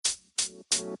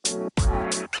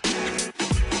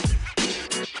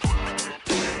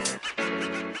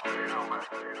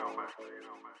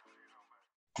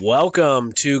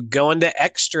Welcome to Going to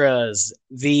Extras,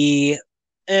 the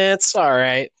It's All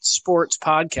Right sports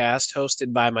podcast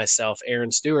hosted by myself,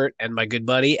 Aaron Stewart, and my good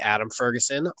buddy, Adam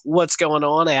Ferguson. What's going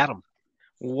on, Adam?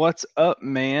 What's up,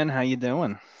 man? How you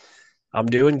doing? I'm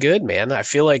doing good, man. I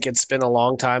feel like it's been a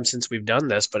long time since we've done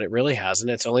this, but it really hasn't.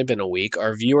 It's only been a week.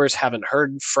 Our viewers haven't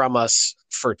heard from us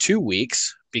for 2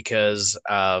 weeks because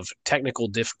of technical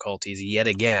difficulties yet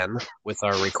again with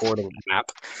our recording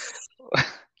app.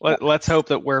 Let's hope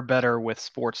that we're better with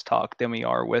sports talk than we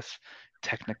are with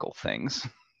technical things.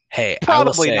 Hey,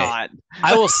 Probably not.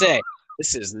 I will say,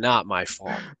 this is not my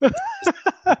fault.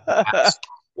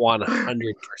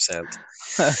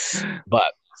 100%.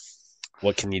 But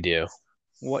what can you do?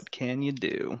 What can you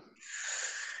do?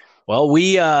 Well,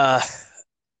 there's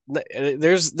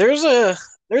a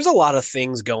lot of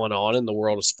things going on in the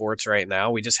world of sports right now.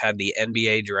 We just had the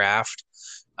NBA draft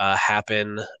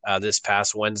happen this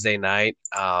past Wednesday night.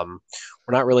 We're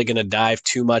not really going to dive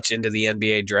too much into the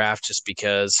NBA draft just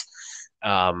because,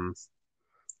 I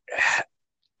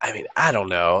don't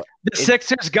know. The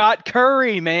Sixers got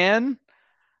Curry, man.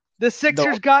 The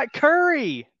Sixers got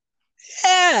Curry.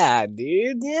 Yeah,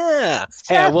 dude. Yeah.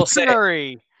 Hey, I will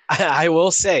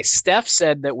say, Steph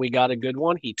said that we got a good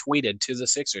one. He tweeted to the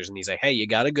Sixers, and he's like, "Hey, you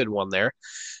got a good one there."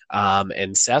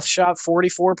 And Seth shot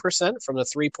 44% from the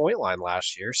 3-point line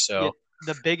last year. So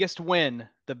the biggest win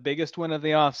of the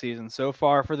offseason so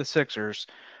far for the Sixers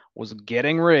was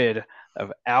getting rid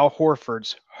of Al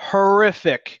Horford's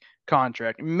horrific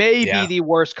contract. Maybe the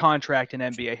worst contract in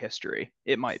NBA history.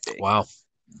 It might be. Wow.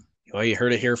 Well, you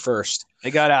heard it here first.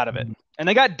 They got out of it. And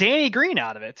they got Danny Green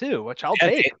out of it, too, which I'll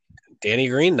take. Danny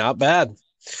Green, not bad.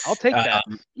 I'll take that.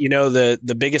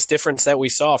 The biggest difference that we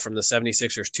saw from the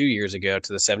 76ers 2 years ago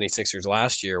to the 76ers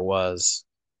last year was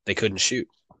they couldn't shoot.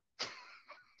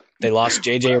 They lost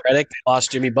J.J. Redick. They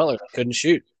lost Jimmy Butler. They couldn't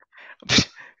shoot.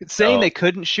 Saying they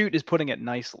couldn't shoot is putting it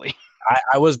nicely.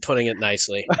 I was putting it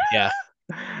nicely, yeah.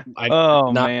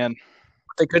 Man.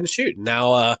 They couldn't shoot.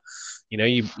 Now,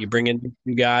 you bring in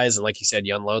two guys, and like you said,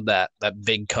 you unload that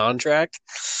big contract.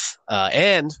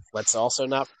 And let's also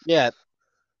not forget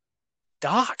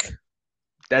Doc.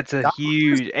 That's a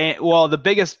huge. Well, the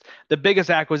biggest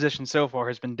acquisition so far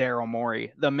has been Daryl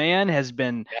Morey. The man has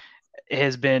been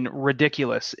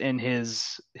ridiculous in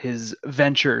his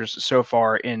ventures so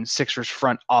far in Sixers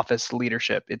front office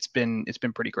leadership. It's been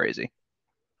pretty crazy.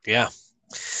 Yeah.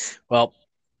 Well,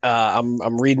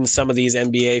 I'm reading some of these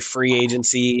NBA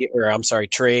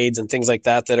trades and things like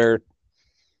that are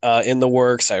in the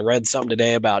works. I read something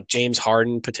today about James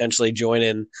Harden potentially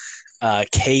joining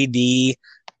KD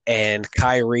and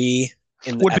Kyrie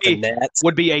at the Nets.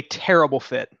 Would be a terrible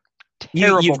fit.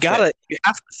 You have to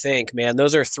think, man,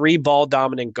 those are three ball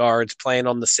dominant guards playing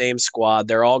on the same squad.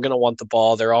 They're all going to want the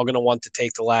ball. They're all going to want to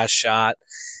take the last shot.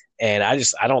 And I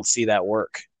don't see that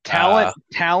work.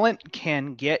 Talent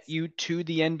can get you to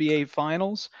the NBA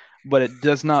Finals, but it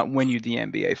does not win you the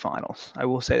NBA Finals. I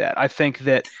will say that. I think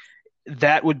that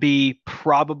would be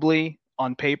probably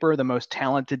on paper the most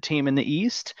talented team in the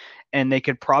East, and they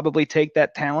could probably take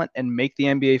that talent and make the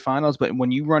NBA Finals. But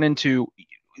when you run into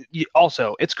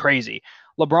also, it's crazy.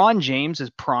 LeBron James'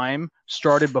 prime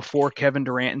started before Kevin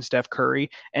Durant and Steph Curry,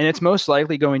 and it's most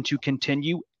likely going to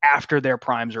continue after their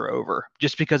primes are over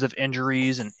just because of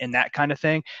injuries and that kind of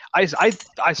thing. I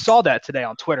saw that today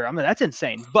on Twitter. I mean, that's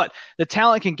insane. But the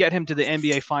talent can get him to the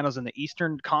NBA Finals in the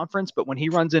Eastern Conference, but when he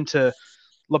runs into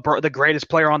the greatest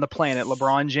player on the planet,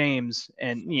 LeBron James,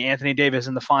 and Anthony Davis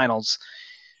in the finals,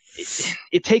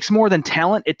 it takes more than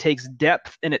talent. It takes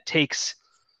depth, and it takes –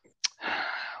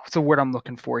 what's the word I'm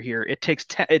looking for here? It takes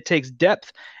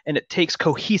depth, and it takes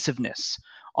cohesiveness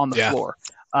on the floor.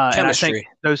 Chemistry.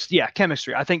 And I think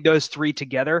chemistry. I think those three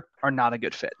together are not a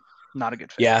good fit. Not a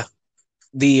good fit. Yeah.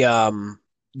 The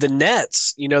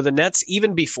Nets, the Nets,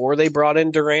 even before they brought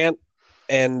in Durant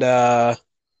and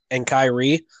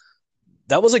Kyrie,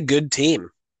 that was a good team.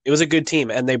 It was a good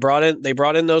team. And they brought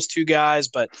in those two guys,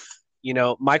 but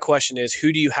my question is,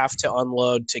 who do you have to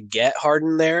unload to get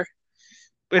Harden there?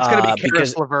 It's going to be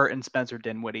Karis LeVert and Spencer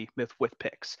Dinwiddie with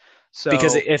picks. So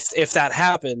because if that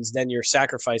happens, then you're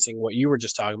sacrificing what you were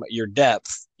just talking about, your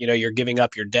depth. You're giving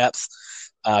up your depth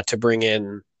to bring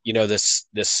in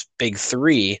this big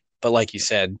three. But like you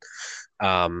said,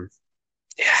 it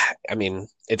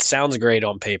sounds great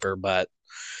on paper, but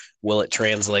will it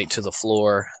translate to the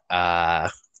floor?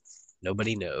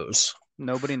 Nobody knows.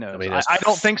 Nobody knows. I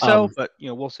don't think so, but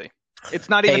we'll see. It's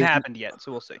not even happened yet,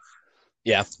 so we'll see.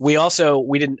 Yeah. We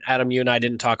didn't, Adam, you and I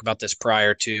didn't talk about this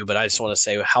prior to, but I just want to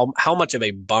say how much of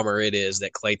a bummer it is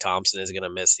that Klay Thompson is going to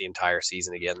miss the entire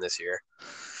season again this year.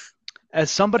 As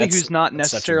somebody That's who's not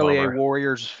that's such a necessarily a bummer.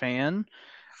 Warriors fan,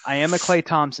 I am a Klay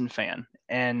Thompson fan,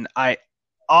 and I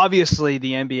obviously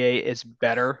the NBA is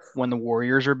better when the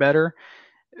Warriors are better.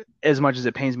 As much as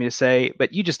it pains me to say,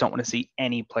 but you just don't want to see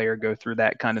any player go through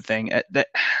that kind of thing. That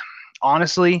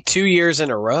honestly, 2 years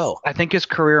in a row. I think his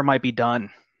career might be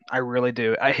done. I really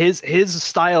do. His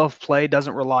style of play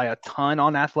doesn't rely a ton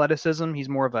on athleticism. He's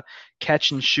more of a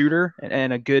catch and shooter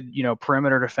and a good,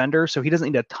 perimeter defender. So he doesn't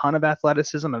need a ton of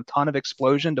athleticism, a ton of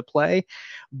explosion to play.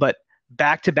 But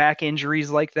back-to-back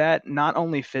injuries like that, not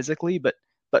only physically but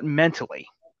mentally,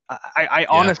 I Yeah.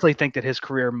 honestly think that his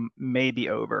career may be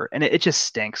over, and it just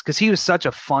stinks because he was such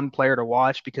a fun player to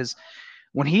watch. Because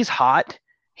when he's hot,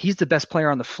 he's the best player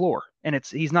on the floor, and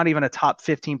he's not even a top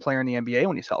 15 player in the NBA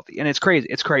when he's healthy, and it's crazy.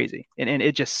 It's crazy, and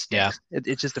it just Yeah. stinks.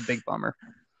 It's just a big bummer.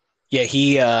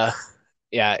 Yeah,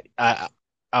 yeah,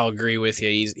 I'll agree with you.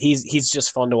 He's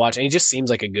just fun to watch, and he just seems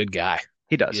like a good guy.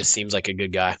 He He does. just seems like a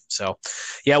good guy. So,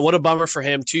 yeah, what a bummer for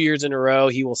him. 2 years in a row,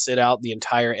 he will sit out the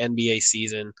entire NBA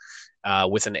season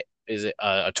with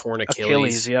a torn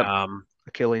Achilles, Achilles. yep.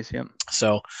 Achilles, yep.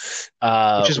 So,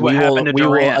 Which is what happened to we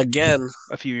will Durant again,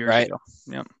 a few years right? ago.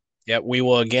 Yep. Yeah, we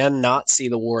will again not see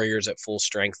the Warriors at full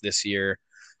strength this year,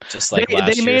 just like They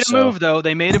last year. made a So, move though.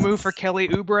 They made a move for Kelly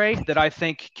Oubre that I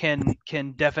think can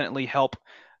definitely help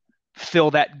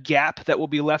fill that gap that will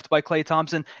be left by Klay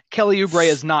Thompson. Kelly Oubre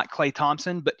is not Klay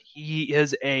Thompson, but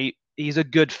he's a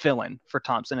good fill-in for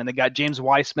Thompson. And they got James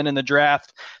Wiseman in the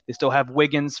draft. They still have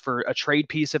Wiggins for a trade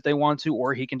piece if they want to,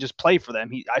 or he can just play for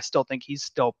them. I still think he's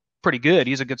still pretty good.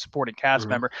 He's a good supporting cast mhm.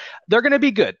 member. They're going to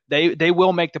be good. They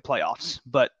will make the playoffs,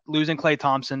 but losing Klay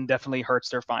Thompson definitely hurts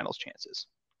their finals chances.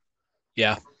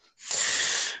 Yeah.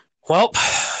 Well,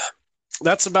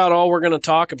 that's about all we're going to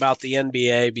talk about the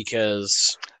NBA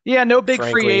because Yeah, no big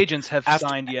free frankly, agents have after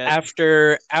signed yet.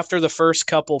 after the first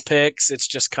couple picks, it's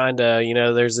just kind of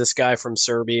there's this guy from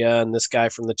Serbia and this guy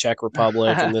from the Czech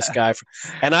Republic and this guy from,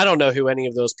 and I don't know who any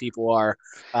of those people are.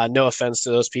 No offense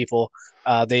to those people,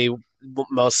 they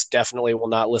most definitely will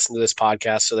not listen to this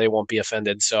podcast, so they won't be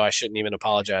offended. So I shouldn't even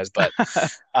apologize.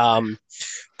 Um,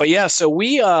 but yeah, so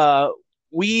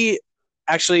we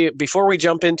actually, before we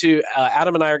jump into,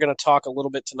 Adam and I are going to talk a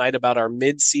little bit tonight about our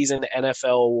mid-season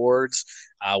NFL awards.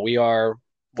 We are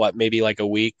maybe like a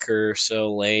week or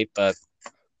so late, but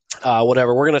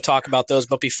whatever. We're going to talk about those.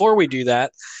 But before we do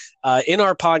that, in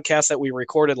our podcast that we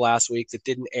recorded last week that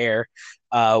didn't air,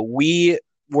 we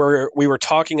were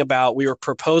talking about, we were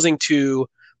proposing to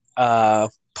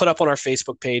put up on our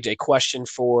Facebook page a question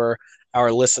for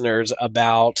our listeners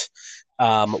about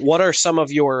what are some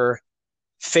of your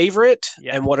favorite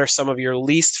and what are some of your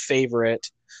least favorite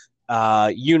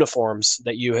uniforms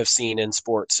that you have seen in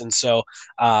sports. And so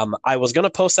I was going to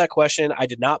post that question. I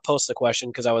did not post the question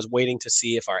because I was waiting to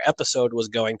see if our episode was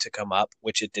going to come up,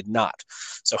 which it did not.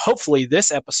 So hopefully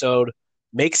this episode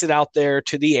makes it out there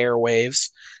to the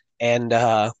airwaves, and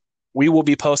we will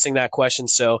be posting that question.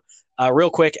 So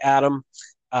real quick, Adam,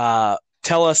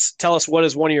 tell us what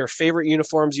is one of your favorite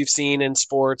uniforms you've seen in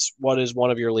sports. What is one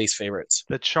of your least favorites?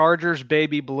 The Chargers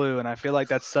baby blue, and I feel like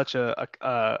that's such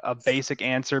a basic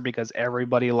answer because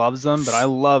everybody loves them, but I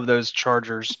love those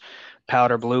Chargers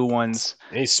powder blue ones.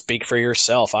 Hey, speak for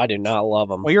yourself. I do not love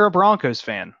them. Well, you're a Broncos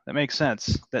fan. That makes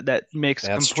sense. That makes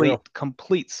That's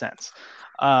complete sense.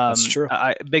 That's true.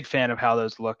 Big fan of how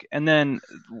those look. And then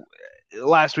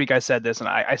last week I said this, and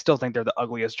I still think they're the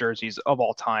ugliest jerseys of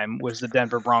all time, was the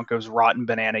Denver Broncos rotten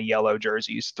banana yellow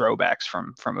jerseys throwbacks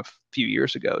from a few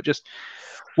years ago. Just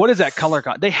what is that color?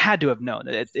 They had to have known.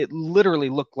 It literally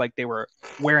looked like they were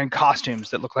wearing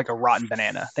costumes that looked like a rotten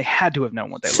banana. They had to have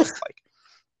known what they looked like.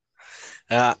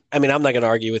 I mean, I'm not going to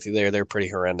argue with you there. They're pretty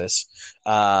horrendous.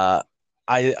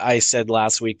 I said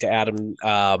last week to Adam,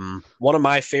 one of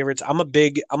my favorites. I'm a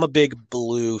big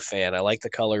blue fan. I like the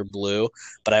color blue,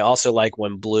 but I also like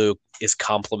when blue is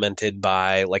complemented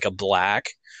by like a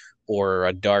black or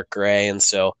a dark gray. And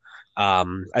so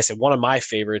I said one of my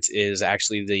favorites is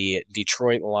actually the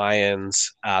Detroit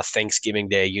Lions Thanksgiving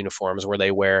Day uniforms, where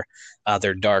they wear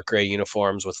their dark gray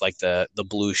uniforms with like the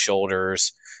blue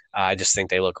shoulders. I just think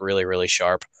they look really, really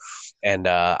sharp. And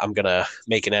I'm going to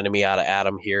make an enemy out of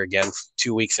Adam here again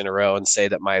 2 weeks in a row and say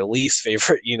that my least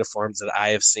favorite uniforms that I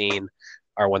have seen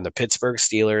are when the Pittsburgh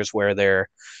Steelers wear their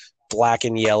black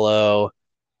and yellow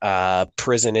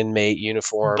prison inmate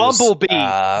uniforms.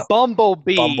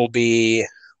 Bumblebee.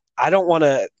 I don't want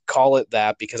to call it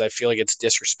that because I feel like it's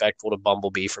disrespectful to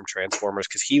Bumblebee from Transformers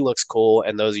because he looks cool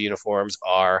and those uniforms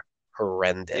are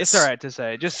horrendous. It's all right to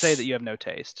say. Just say that you have no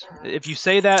taste. If you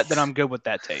say that, then I'm good with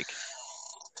that take.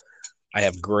 I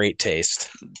have great taste.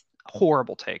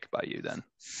 Horrible take by you then.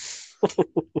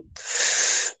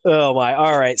 Oh my!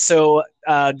 All right, so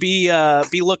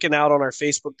be looking out on our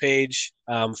Facebook page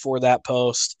for that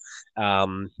post.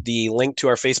 The link to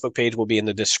our Facebook page will be in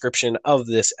the description of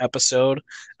this episode.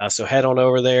 So head on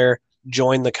over there,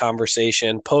 join the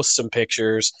conversation, post some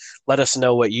pictures, let us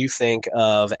know what you think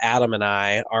of Adam and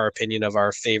I, our opinion of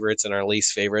our favorites and our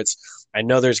least favorites. I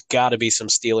know there's got to be some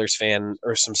Steelers fan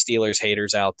or some Steelers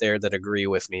haters out there that agree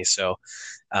with me. So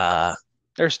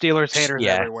there's Steelers haters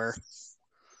everywhere.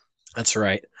 That's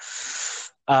right.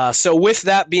 So with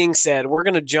that being said, we're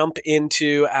going to jump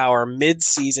into our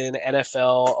mid-season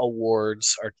NFL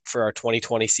awards for our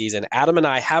 2020 season. Adam and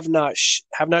I have not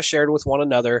shared with one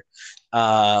another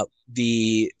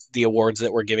the awards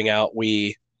that we're giving out.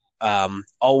 We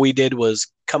all we did was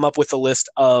come up with a list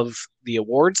of the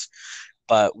awards,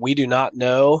 but we do not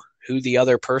know who the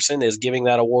other person is giving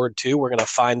that award to. We're going to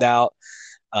find out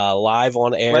live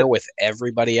on air with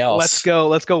everybody else.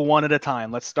 Let's go one at a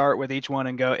time. Let's start with each one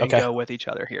and go with each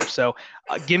other here. So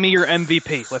give me your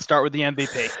MVP. Let's start with the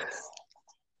MVP.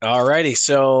 All righty.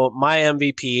 So my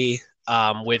MVP,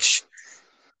 which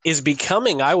is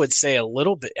becoming, I would say, a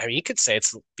little bit, I mean, you could say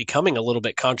it's becoming a little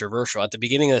bit controversial. At the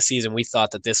beginning of the season, we thought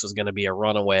that this was going to be a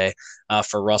runaway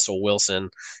for Russell Wilson.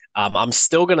 I'm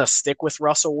still going to stick with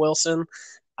Russell Wilson.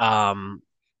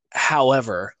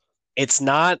 However, it's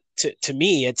not, to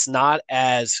me, it's not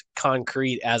as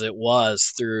concrete as it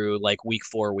was through like week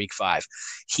 4, week 5.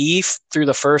 He, through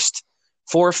the first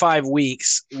 4 or 5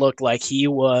 weeks, looked like he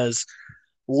was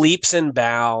leaps and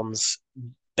bounds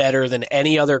better than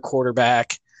any other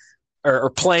quarterback,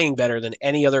 or playing better than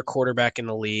any other quarterback in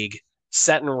the league,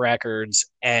 setting records.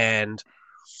 And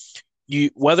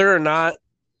whether or not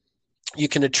you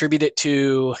can attribute it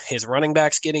to his running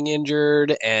backs getting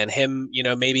injured and him,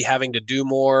 maybe having to do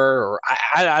more, or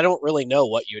I don't really know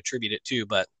what you attribute it to,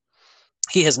 but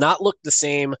he has not looked the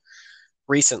same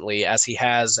recently as he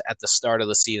has at the start of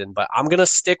the season. But I'm going to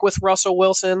stick with Russell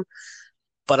Wilson.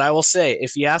 But I will say,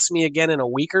 if you ask me again in a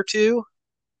week or two,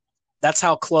 that's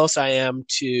how close I am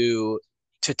to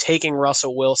taking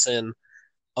Russell Wilson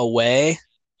away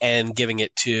and giving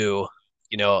it to,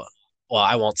 well,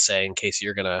 I won't say in case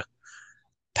you're going to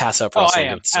pass up Russell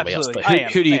and somebody else. But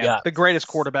who do you got? The greatest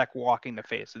quarterback walking the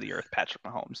face of the earth, Patrick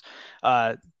Mahomes.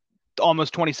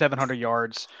 Almost 2,700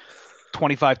 yards,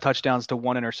 25 touchdowns to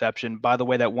 1 interception. By the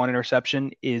way, that 1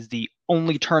 interception is the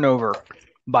only turnover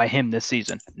by him this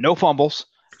season. No fumbles,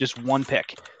 just 1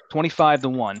 pick.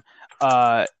 25-1.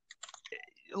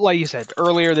 Like you said,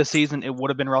 earlier this season, it would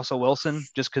have been Russell Wilson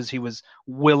just because he was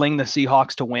willing the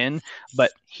Seahawks to win.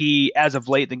 But he, as of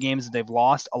late, the games that they've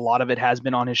lost, a lot of it has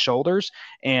been on his shoulders.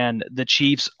 And the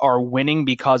Chiefs are winning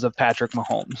because of Patrick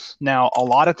Mahomes. Now, a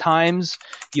lot of times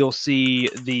you'll see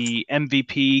the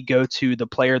MVP go to the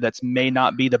player that's may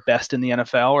not be the best in the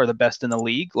NFL or the best in the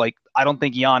league. Like, I don't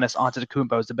think Giannis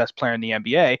Antetokounmpo is the best player in the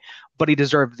NBA, but he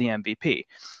deserved the MVP.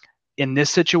 In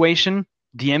this situation,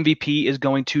 the MVP is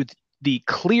going to the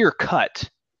clear-cut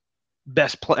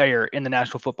best player in the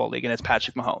National Football League, and it's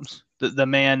Patrick Mahomes. The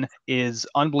man is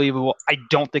unbelievable. I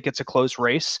don't think it's a close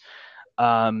race.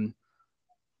 Russell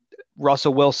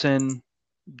Wilson,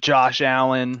 Josh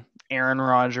Allen, Aaron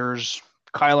Rodgers,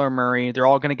 Kyler Murray, they're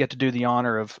all going to get to do the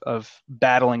honor of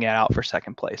battling it out for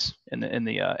second place in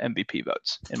the MVP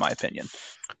votes, in my opinion.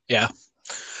 Yeah.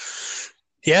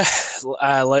 Yeah.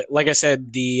 Like I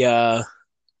said, if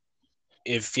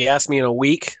you ask me in a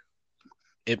week,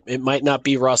 it might not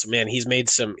be Russ. Man, he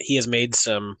has made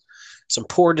some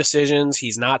poor decisions.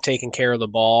 He's not taking care of the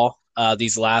ball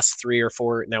these last 3 or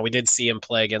 4. Now, we did see him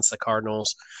play against the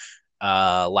Cardinals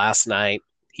last night.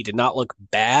 He did not look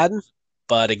bad,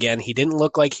 but again, he didn't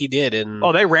look like he did in.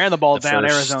 Oh, they ran the ball down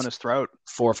Arizona's throat.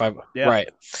 4 or 5. Yeah. Right.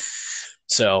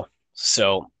 So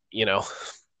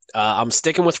I'm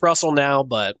sticking with Russell now,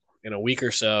 but in a week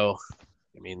or so,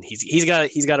 I mean, he's got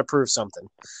to prove something.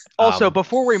 Also,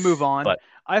 before we move on,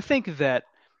 I think that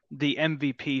the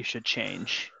MVP should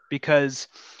change because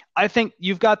I think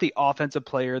you've got the offensive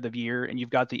player of the year and you've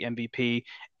got the MVP,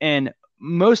 and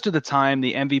most of the time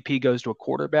the MVP goes to a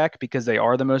quarterback because they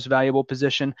are the most valuable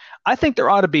position. I think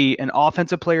there ought to be an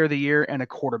offensive player of the year and a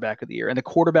quarterback of the year, and the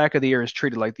quarterback of the year is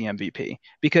treated like the MVP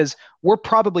because we're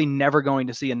probably never going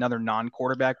to see another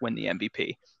non-quarterback win the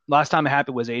MVP. Last time it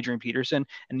happened was Adrian Peterson,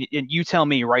 and you tell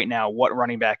me right now what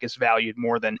running back is valued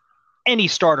more than any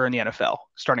starter in the NFL,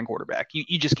 starting quarterback.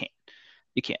 You just can't.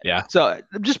 You can't. Yeah. So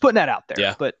I'm just putting that out there.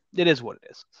 Yeah. But it is what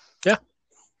it is. Yeah.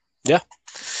 Yeah.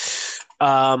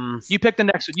 You pick the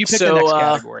next. You pick the So, next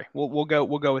category. We'll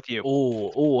go with you.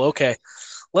 okay.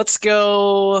 Let's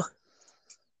go.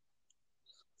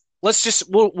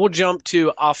 We'll jump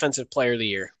to offensive player of the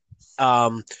year,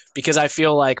 because I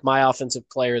feel like my offensive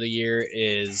player of the year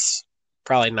is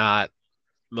probably not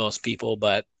most people,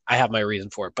 but I have my reason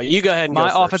for it. But you go ahead and go My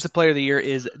first. offensive player of the year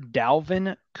is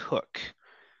Dalvin Cook,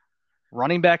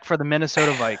 running back for the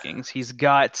Minnesota Vikings. He's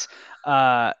got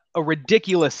a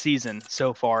ridiculous season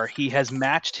so far. He has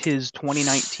matched his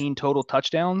 2019 total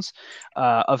touchdowns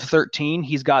of 13.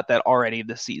 He's got that already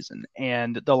this season.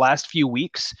 And the last few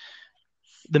weeks,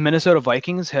 the Minnesota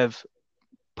Vikings have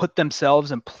put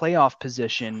themselves in playoff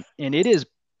position, and it has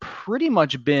pretty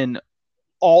much been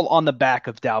all on the back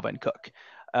of Dalvin Cook.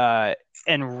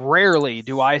 And rarely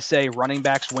do I say running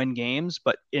backs win games,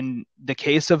 but in the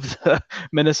case of the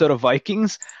Minnesota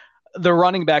Vikings, the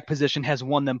running back position has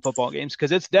won them football games,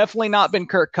 because it's definitely not been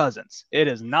Kirk Cousins. It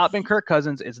has not been Kirk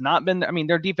Cousins. It's not been, I mean,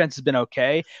 their defense has been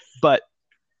okay, but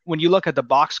when you look at the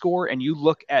box score and you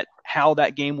look at how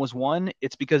that game was won,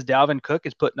 it's because Dalvin Cook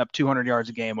is putting up 200 yards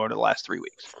a game over the last 3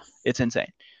 weeks. It's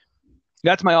insane.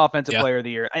 That's my offensive player of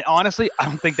the year. And honestly, I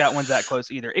don't think that one's that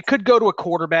close either. It could go to a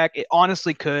quarterback. It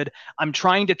honestly could. I'm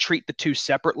trying to treat the two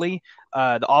separately.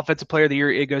 The offensive player of the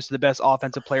year, it goes to the best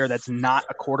offensive player that's not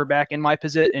a quarterback in my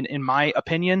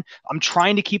opinion. I'm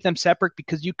trying to keep them separate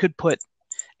because you could put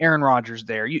Aaron Rodgers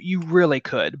there. You really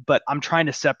could, but I'm trying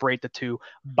to separate the two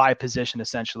by position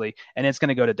essentially, and it's going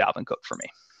to go to Dalvin Cook for me.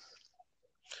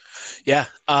 Yeah.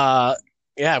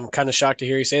 I'm kind of shocked to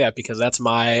hear you say that, because that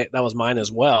was mine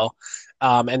as well.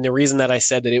 And the reason that I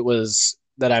said that it was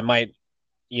that I might,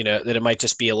 that it might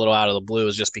just be a little out of the blue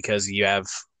is just because you have,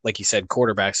 like you said,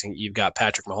 quarterbacks, and you've got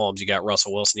Patrick Mahomes, you got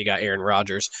Russell Wilson, you got Aaron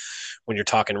Rodgers. When you're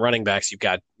talking running backs, you've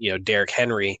got, Derrick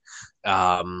Henry.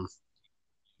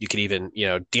 You could even,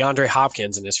 DeAndre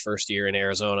Hopkins in his first year in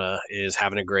Arizona is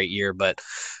having a great year. But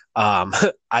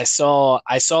I saw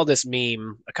this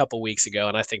meme a couple weeks ago,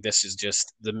 and I think this is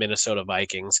just the Minnesota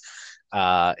Vikings.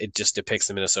 It just depicts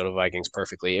the Minnesota Vikings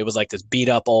perfectly. It was like this beat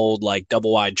up old, like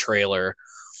double wide trailer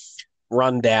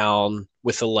run down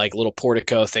with a like little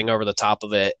portico thing over the top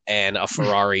of it and a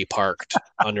Ferrari parked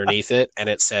underneath it. And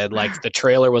it said like the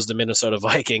trailer was the Minnesota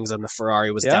Vikings and the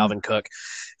Ferrari was Dalvin Cook.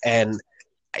 And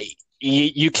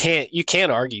you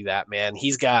can't argue that, man.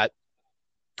 He's got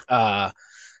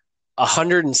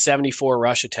 174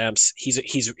 rush attempts.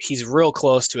 He's real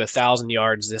close to 1,000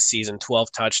 yards this season, 12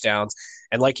 touchdowns.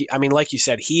 And like you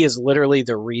said, he is literally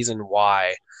the reason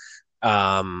why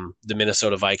the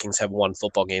Minnesota Vikings have won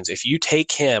football games. If you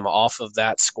take him off of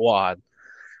that squad,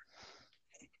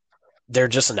 they're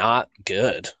just not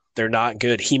good. They're not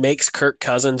good. He makes Kirk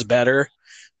Cousins better.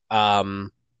 He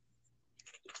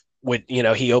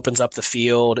opens up the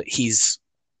field. He's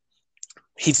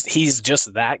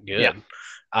just that good. Yeah.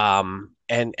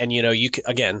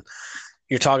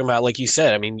 You're talking about, like you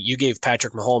said, I mean, you gave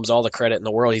Patrick Mahomes all the credit in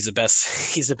the world. He's the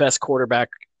best quarterback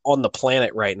on the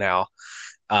planet right now.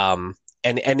 Patrick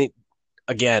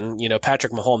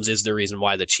Mahomes is the reason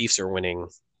why the Chiefs are winning,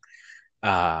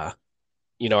 are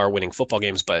winning football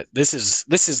games. But this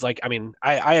is like, I mean,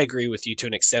 I agree with you to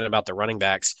an extent about the running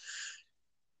backs.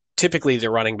 Typically the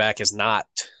running back is not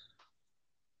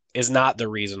the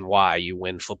reason why you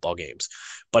win football games.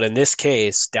 But in this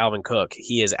case, Dalvin Cook,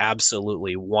 he is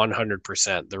absolutely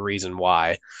 100% the reason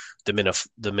why the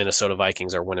Minnesota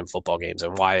Vikings are winning football games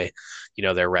and why,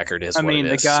 their record is what it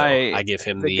is. So I give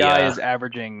him the guy is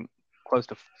averaging close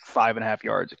to 5.5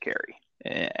 yards a carry.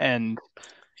 And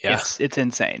it's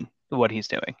insane what he's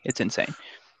doing. It's insane.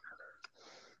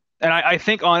 And I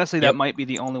think, honestly, that might be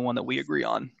the only one that we agree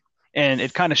on. And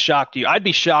it kind of shocked you. I'd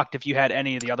be shocked if you had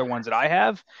any of the other ones that I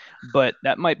have, but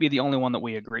that might be the only one that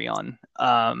we agree on.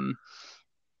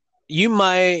 You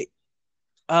might.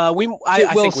 It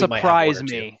will surprise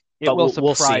me. It will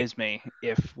surprise me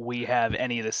if we have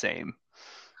any of the same.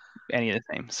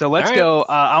 So let's go.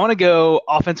 I want to go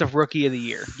offensive rookie of the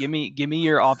year. Give me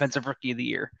your offensive rookie of the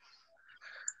year.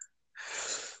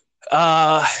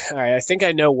 All right. I think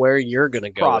I know where you're going to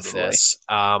go with this.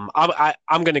 I'm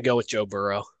going to go with Joe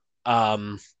Burrow.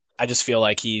 I just feel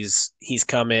like he's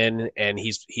come in and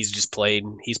he's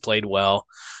played well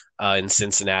in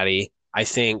Cincinnati. I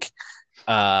think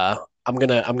I'm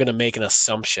gonna make an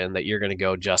assumption that you're gonna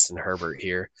go Justin Herbert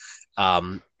here,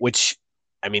 which,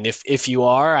 I mean, if you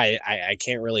are, I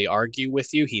can't really argue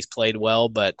with you. He's played well,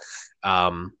 but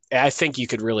I think you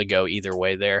could really go either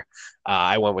way there.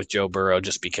 I went with Joe Burrow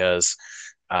just because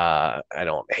I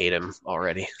don't hate him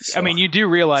already. So. I mean, you do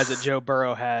realize that Joe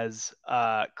Burrow has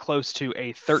close to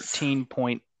a 13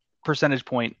 percentage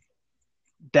point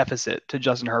deficit to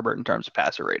Justin Herbert in terms of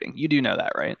passer rating. You do know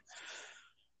that, right?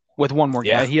 With one more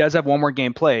Yeah. game. He does have one more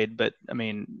game played, but I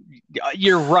mean,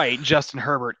 you're right. Justin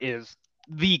Herbert is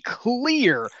the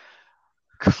clear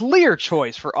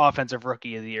choice for offensive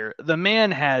rookie of the year. The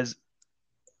man has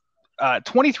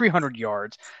 2,300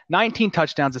 yards, 19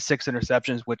 touchdowns, and 6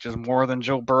 interceptions, which is more than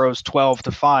Joe Burrow's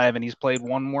 12-5, and he's played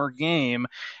one more game.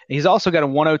 He's also got a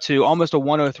 102, almost a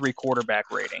 103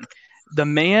 quarterback rating. The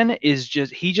man is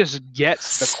he just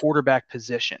gets the quarterback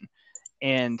position.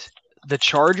 And the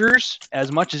Chargers,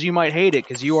 as much as you might hate it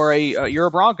because you're a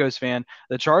Broncos fan,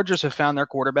 the Chargers have found their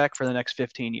quarterback for the next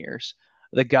 15 years.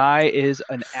 The guy is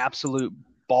an absolute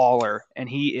baller, and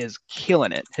he is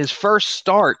killing it. His first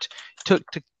start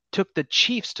took the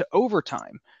Chiefs to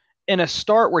overtime in a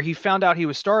start where he found out he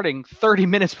was starting 30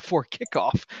 minutes before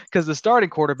kickoff because the starting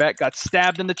quarterback got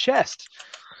stabbed in the chest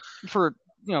for,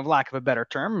 lack of a better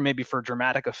term, maybe for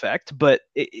dramatic effect. But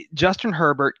Justin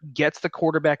Herbert gets the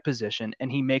quarterback position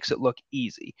and he makes it look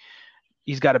easy.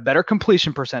 He's got a better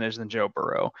completion percentage than Joe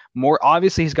Burrow.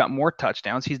 Obviously, he's got more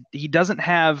touchdowns. He doesn't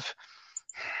have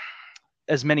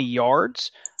as many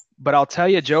yards, but I'll tell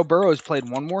you, Joe Burrow has played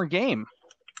one more game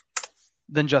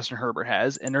than Justin Herbert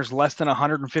has, and there's less than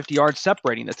 150 yards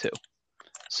separating the two.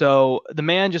 So the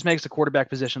man just makes the quarterback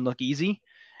position look easy,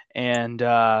 and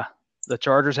the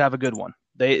Chargers have a good one.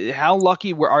 How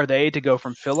lucky are they to go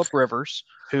from Phillip Rivers,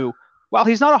 who, while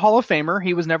he's not a Hall of Famer,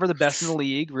 he was never the best in the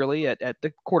league, really, at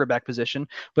the quarterback position,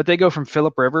 but they go from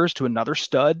Phillip Rivers to another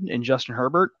stud in Justin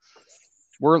Herbert.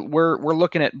 We're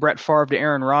looking at Brett Favre to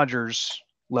Aaron Rodgers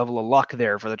level of luck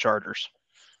there for the Chargers.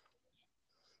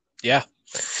 Yeah.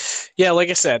 Yeah, like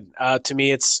I said, to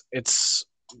me, it's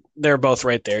they're both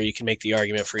right there. You can make the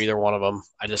argument for either one of them.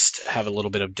 I just have a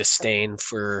little bit of disdain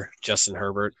for Justin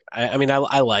Herbert. I mean,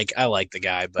 I like the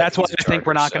guy, but that's why I think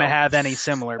we're not going to have any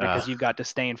similar because you've got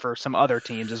disdain for some other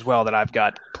teams as well that I've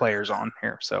got players on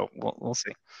here. So we'll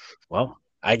see. Well,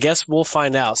 I guess we'll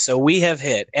find out. So we have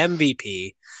hit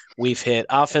MVP, we've hit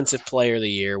Offensive Player of the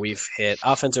Year, we've hit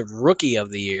Offensive Rookie of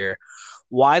the Year.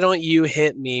 Why don't you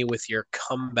hit me with your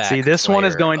comeback? See, this one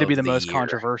is going to be the most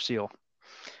controversial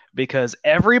because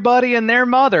everybody and their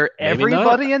mother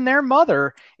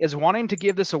is wanting to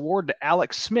give this award to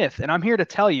Alex Smith. And I'm here to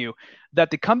tell you that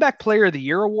the Comeback Player of the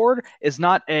Year award is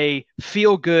not a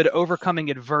feel-good overcoming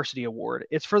adversity award.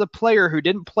 It's for the player who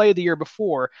didn't play the year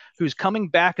before, who's coming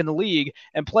back in the league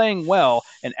and playing well.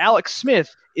 And Alex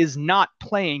Smith is not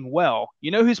playing well.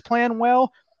 You know who's playing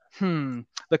well?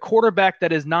 The quarterback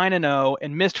that is 9-0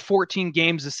 and missed 14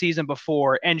 games the season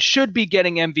before and should be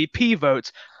getting MVP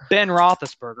votes, Ben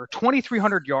Roethlisberger,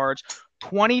 2,300 yards,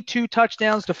 22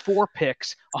 touchdowns to 4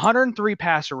 picks, 103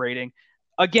 passer rating.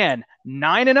 Again,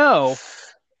 9-0.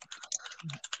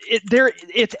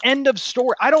 It's end of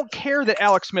story. I don't care that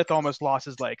Alex Smith almost lost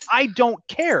his leg. I don't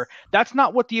care. That's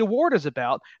not what the award is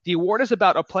about. The award is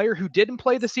about a player who didn't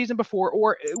play the season before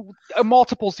or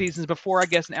multiple seasons before, I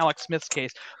guess, in Alex Smith's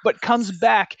case, but comes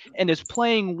back and is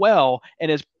playing well and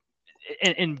is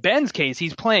in Ben's case,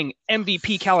 he's playing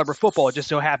MVP caliber football. It just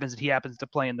so happens that he happens to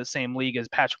play in the same league as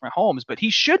Patrick Mahomes, but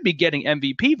he should be getting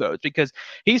MVP votes because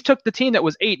he's took the team that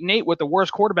was 8-8 with the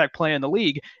worst quarterback play in the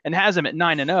league and has them at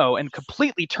 9-0 and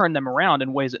completely turned them around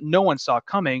in ways that no one saw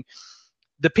coming.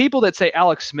 The people that say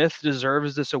Alex Smith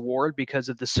deserves this award because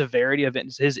of the severity of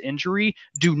his injury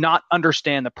do not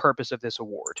understand the purpose of this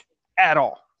award at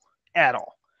all. At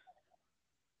all.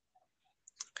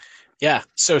 Yeah.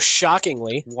 So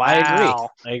shockingly,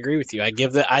 wow. I agree with you. I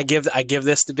give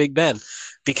this to Big Ben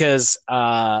because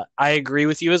I agree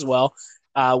with you as well.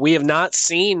 We have not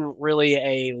seen really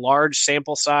a large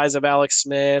sample size of Alex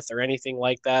Smith or anything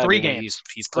like that. 3 games.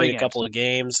 He's played a couple of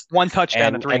games. 1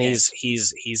 touchdown in 3 games.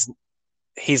 He's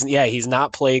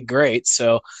not played great.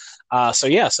 So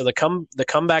the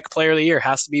comeback player of the year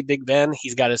has to be Big Ben.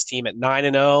 He's got his team at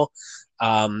 9-0.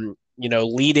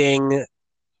 Leading.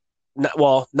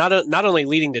 Not only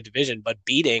leading the division, but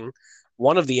beating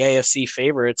one of the AFC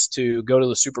favorites to go to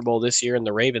the Super Bowl this year in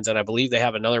the Ravens, and I believe they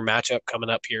have another matchup coming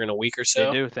up here in a week or so.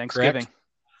 They do, Thanksgiving.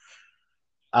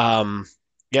 So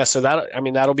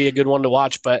that'll be a good one to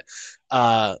watch. But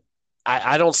I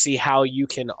don't see how you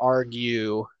can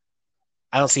argue.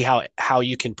 I don't see how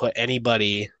you can put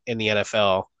anybody in the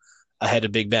NFL ahead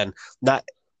of Big Ben. Not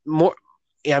more.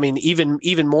 I mean,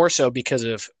 even more so because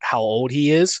of how old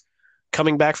he is.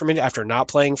 Coming back from it after not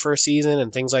playing for a season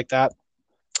and things like that.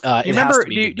 Do you remember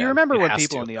when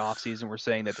people in the offseason were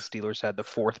saying that the Steelers had the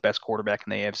 4th best quarterback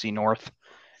in the AFC North?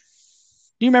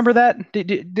 Do you remember that?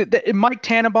 Mike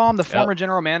Tannenbaum, the former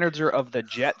general manager of the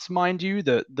Jets, mind you,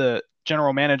 the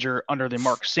general manager under the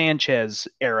Mark Sanchez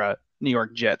era New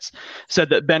York Jets, said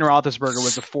that Ben Roethlisberger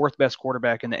was the fourth best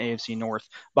quarterback in the AFC North,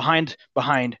 behind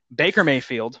Baker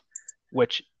Mayfield,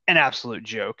 which an absolute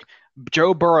joke.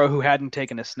 Joe Burrow, who hadn't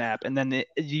taken a snap, and then the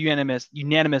unanimous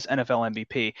NFL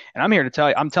MVP. And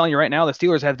I'm telling you right now, the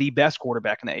Steelers have the best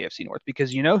quarterback in the AFC North,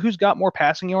 because you know who's got more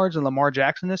passing yards than Lamar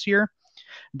Jackson this year?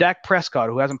 Dak Prescott,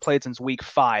 who hasn't played since week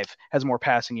 5, has more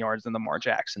passing yards than Lamar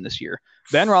Jackson this year.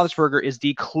 Ben Roethlisberger is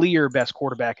the clear best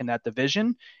quarterback in that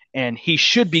division, and he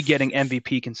should be getting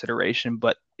MVP consideration,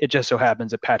 but it just so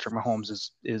happens that Patrick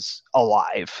Mahomes is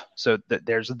alive. So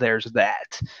there's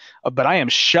that. But I am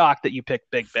shocked that you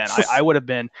picked Big Ben. I would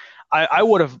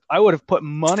have put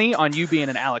money on you being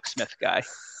an Alex Smith guy.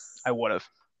 I would have.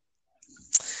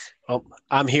 Well,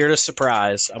 I'm here to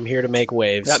surprise. I'm here to make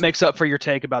waves. That makes up for your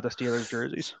take about the Steelers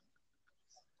jerseys.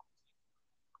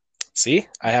 See,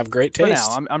 I have great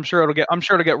taste. For now, I'm sure it'll get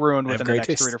ruined within the next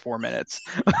taste. 3 to 4 minutes.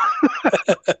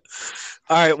 All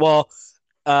right. Well,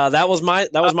 that was my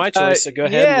choice. So go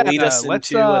ahead and lead us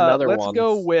into another one. Let's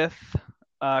go with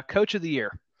Coach of the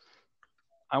Year.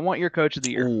 I want your Coach of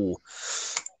the Year. Ooh.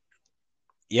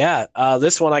 Yeah,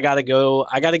 this one I got to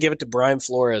give it to Brian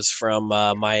Flores from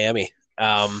Miami.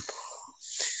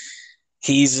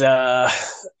 He is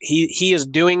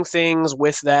doing things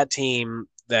with that team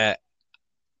that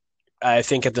I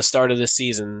think at the start of this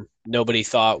season nobody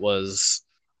thought was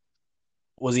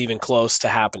even close to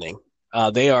happening.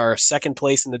 They are second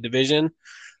place in the division.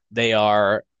 They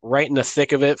are right in the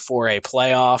thick of it for a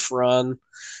playoff run.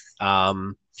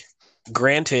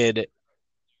 Granted,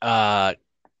 their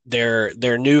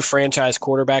new franchise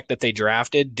quarterback that they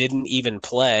drafted didn't even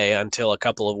play until a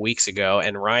couple of weeks ago,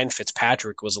 and Ryan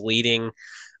Fitzpatrick was leading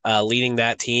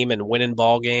that team and winning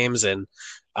ball games. And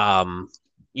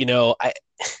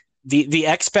the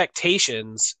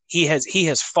expectations, he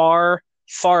has far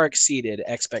exceeded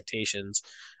expectations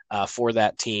for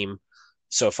that team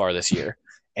so far this year.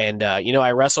 And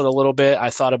I wrestled a little bit. I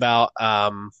thought about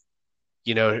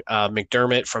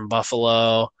McDermott from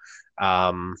Buffalo.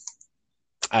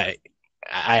 I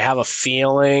have a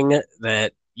feeling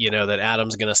that that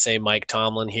Adam's going to say Mike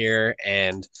Tomlin here,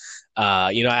 and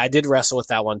I did wrestle with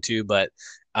that one too. But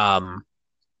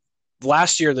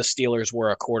last year the Steelers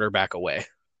were a quarterback away,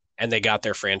 and they got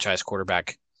their franchise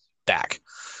quarterback back.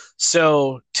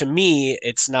 So to me,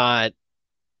 it's not.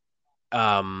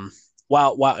 While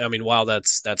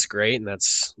that's great, and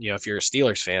that's if you're a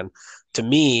Steelers fan, to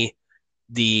me,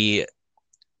 the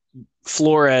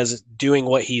Flores doing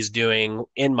what he's doing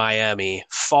in Miami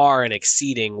far and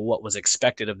exceeding what was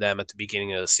expected of them at the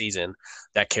beginning of the season,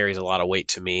 that carries a lot of weight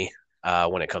to me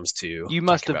when it comes to. You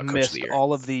must have missed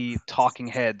all of the talking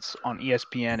heads on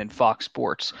ESPN and Fox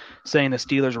Sports saying the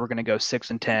Steelers were going to go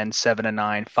 6-10,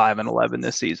 7-9, 5-11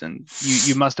 this season.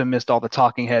 You must have missed all the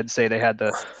talking heads say they had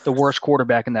the worst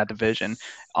quarterback in that division,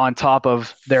 on top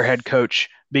of their head coach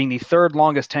being the third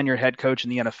longest tenured head coach in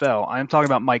the NFL. I'm talking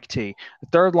about Mike T, the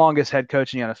third longest head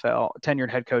coach in the NFL, tenured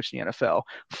head coach in the NFL.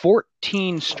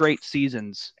 14 straight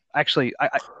seasons. Actually,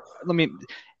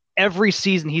 every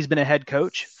season he's been a head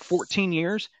coach, 14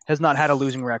 years, has not had a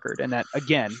losing record. And that,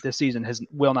 again, this season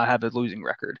will not have a losing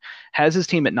record. Has his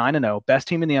team at 9-0, best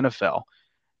team in the NFL.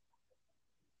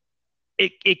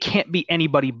 It can't be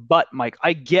anybody but Mike.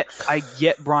 I get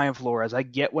Brian Flores. I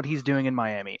get what he's doing in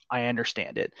Miami. I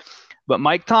understand it. But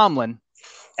Mike Tomlin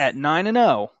at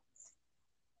 9-0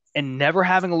 and never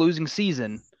having a losing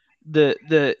season,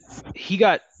 the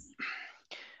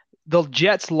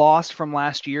Jets lost from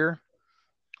last year,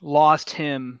 lost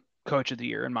him Coach of the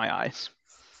Year in my eyes.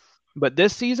 But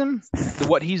this season,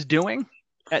 what he's doing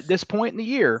at this point in the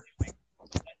year,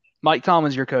 Mike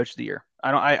Tomlin's your Coach of the Year.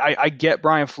 I get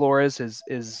Brian Flores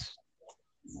is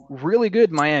really good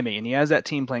in Miami, and he has that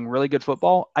team playing really good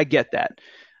football. I get that.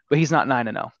 But he's not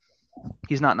 9-0.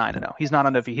 He's not 9-0. He's not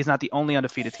undefeated. He's not the only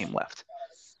undefeated team left.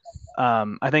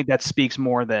 I think that speaks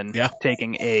more than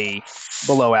taking a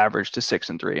below average to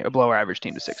 6-3, a below average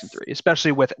team to 6-3,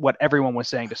 especially with what everyone was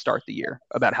saying to start the year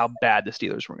about how bad the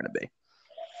Steelers were going to be.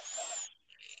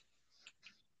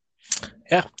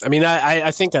 Yeah,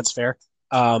 I think that's fair.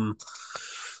 9-0.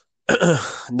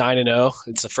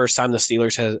 It's the first time the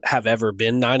Steelers have ever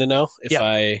been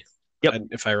 9-0.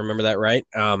 If I remember that right.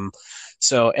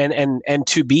 So and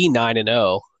to be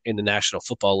 9-0 in the National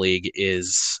Football League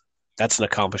that's an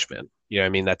accomplishment.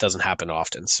 That doesn't happen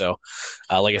often. So,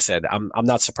 like I said, I'm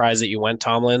not surprised that you went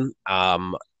Tomlin.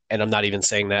 And I'm not even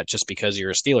saying that just because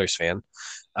you're a Steelers fan.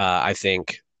 I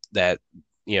think that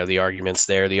the argument's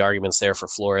there for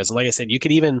Flores. And like I said, you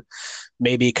could even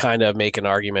maybe kind of make an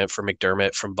argument for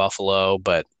McDermott from Buffalo,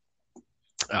 but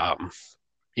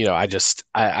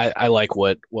I like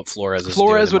what Flores is doing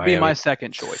Flores in would be my Miami.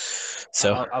 second choice.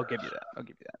 So I'll give you that. I'll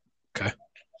give you that. okay.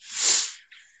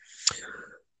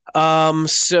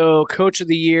 So coach of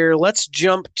the year, let's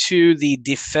jump to the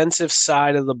defensive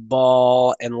side of the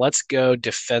ball and let's go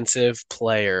defensive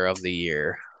player of the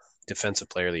year. Defensive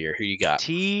player of the year. Who you got?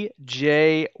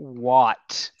 TJ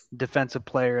Watt, defensive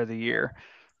player of the year.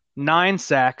 9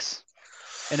 sacks,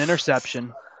 an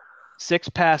interception, 6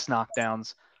 pass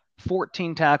knockdowns,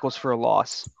 14 tackles for a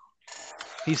loss.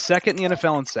 He's second in the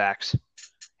NFL in sacks.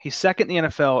 He's second in the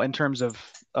NFL in terms of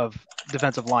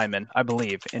defensive linemen, I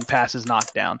believe, in passes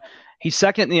knocked down. He's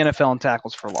second in the NFL in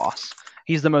tackles for loss.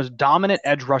 He's the most dominant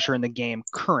edge rusher in the game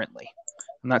currently.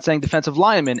 I'm not saying defensive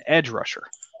lineman, edge rusher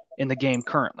in the game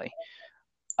currently.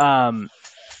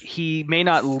 He may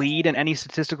not lead in any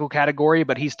statistical category,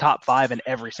 but he's top 5 in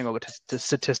every single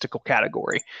statistical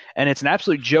category. And it's an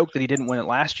absolute joke that he didn't win it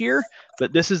last year,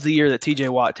 but this is the year that TJ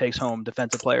Watt takes home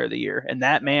Defensive Player of the Year. And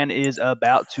that man is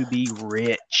about to be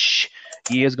rich.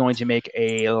 He is going to make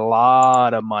a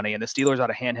lot of money, and the Steelers ought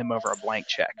to hand him over a blank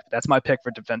check. That's my pick for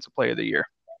Defensive Player of the Year.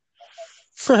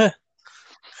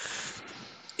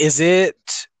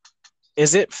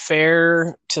 Is it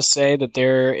fair to say that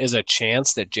there is a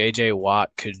chance that J.J.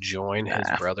 Watt could join his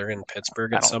brother in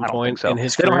Pittsburgh at some point in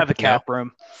his career? They don't have the cap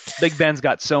room. Big Ben's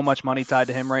got so much money tied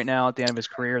to him right now at the end of his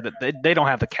career that they don't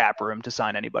have the cap room to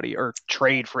sign anybody or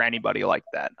trade for anybody like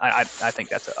that. I think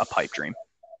that's a pipe dream.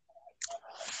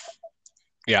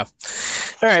 Yeah.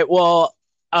 All right. Well,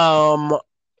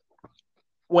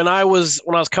 when I was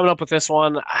coming up with this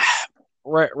one,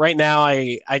 right now,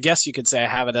 I guess you could say I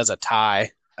have it as a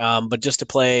tie. But just to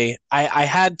play, I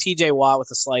had TJ Watt with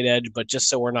a slight edge, but just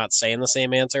so we're not saying the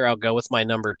same answer, I'll go with my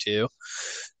number 2.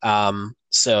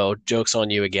 So joke's on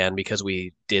you again because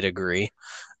we did agree.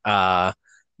 But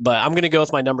I'm going to go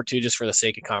with my number 2 just for the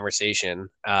sake of conversation.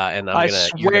 And I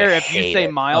swear if you say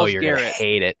Myles Garrett, you're going to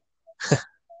hate it.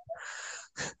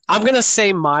 I'm going to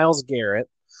say Myles Garrett.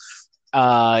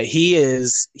 He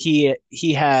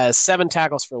has 7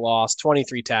 tackles for loss,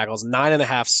 23 tackles,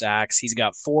 9.5 sacks. He's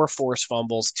got 4 forced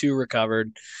fumbles, 2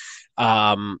 recovered.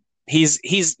 He's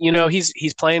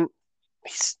playing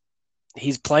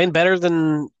better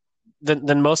than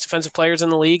most defensive players in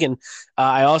the league. And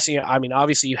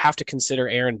obviously you have to consider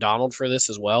Aaron Donald for this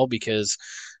as well because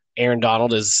Aaron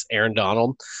Donald is Aaron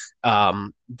Donald. I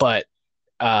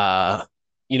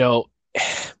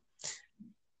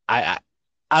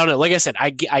don't know. Like I said, I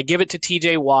give it to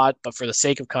TJ Watt, but for the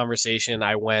sake of conversation,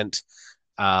 I went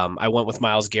with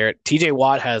Myles Garrett. TJ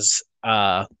Watt has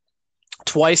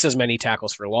twice as many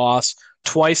tackles for loss,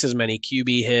 twice as many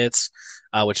QB hits,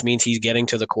 which means he's getting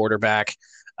to the quarterback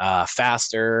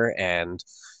faster, and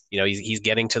he's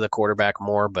getting to the quarterback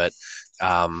more. But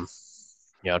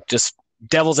just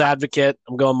devil's advocate,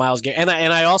 I'm going Myles Garrett,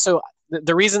 and I also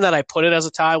the reason that I put it as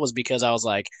a tie was because I was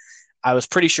like, I was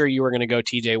pretty sure you were going to go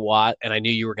TJ Watt, and I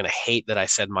knew you were going to hate that I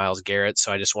said Myles Garrett,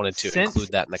 so I just wanted to include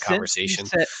that in the conversation.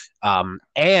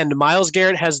 And Myles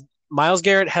Garrett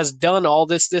has done all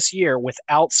this year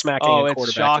without smacking a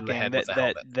quarterback in the head with a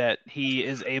helmet. That he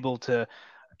is able to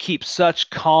keep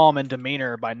such calm and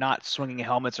demeanor by not swinging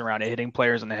helmets around and hitting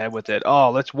players in the head with it.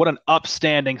 Oh, what an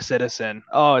upstanding citizen.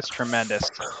 Oh, it's tremendous.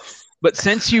 But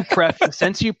since you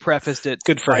prefaced it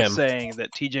Good for by him. saying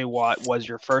that TJ Watt was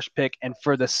your first pick, and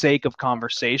for the sake of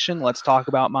conversation, let's talk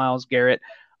about Myles Garrett.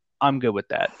 I'm good with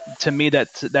that. To me,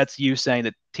 that's you saying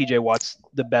that TJ Watt's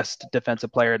the best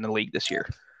defensive player in the league this year.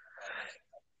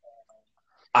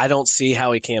 I don't see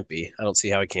how he can't be.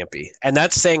 And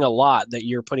that's saying a lot that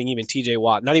you're putting even TJ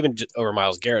Watt, not even over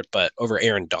Myles Garrett, but over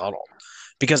Aaron Donald.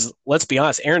 Because let's be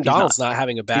honest, Aaron Donald's not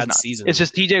having a bad season. It's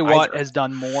just TJ Watt has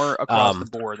done more across the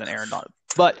board than Aaron Donald.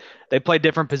 But they play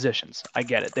different positions. I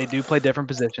get it. They do play different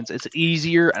positions. It's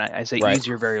easier, and I say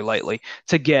easier very lightly,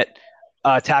 to get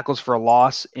tackles for a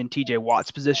loss in TJ Watt's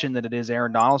position than it is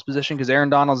Aaron Donald's position because Aaron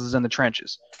Donald's is in the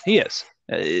trenches. He is.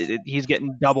 He's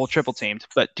getting double, triple teamed.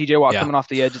 But TJ Watt coming off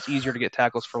the edge, it's easier to get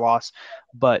tackles for loss.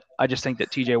 But I just think that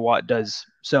TJ Watt does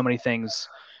so many things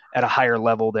at a higher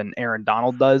level than Aaron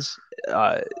Donald does.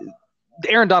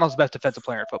 Aaron Donald's the best defensive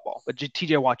player in football, but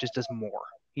TJ Watt just does more.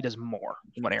 He does more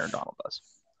than what Aaron Donald does.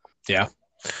 Yeah.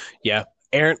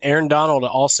 Aaron Donald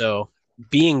also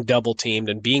being double teamed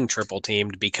and being triple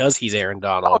teamed because he's Aaron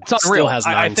Donald. It's unreal. Still has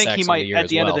 9 I think sacks he might, at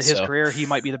the end of his career, he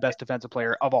might be the best defensive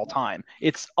player of all time.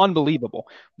 It's unbelievable.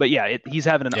 But yeah, he's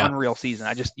having an unreal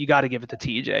season. You got to give it to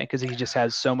TJ because he just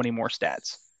has so many more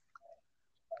stats.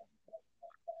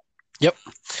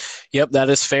 Yep, that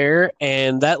is fair.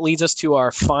 And that leads us to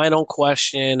our final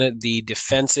question, the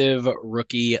defensive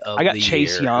rookie of the year. I got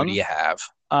Chase Young. Who do you have?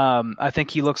 I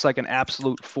think he looks like an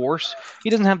absolute force. He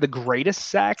doesn't have the greatest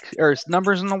sack or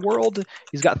numbers in the world.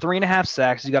 He's got 3.5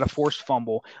 sacks. He's got a forced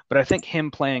fumble, but I think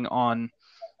him playing on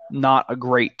not a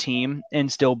great team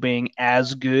and still being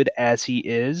as good as he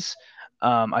is,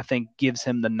 I think gives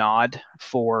him the nod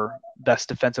for best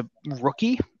defensive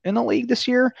rookie in the league this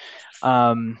year.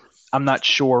 I'm not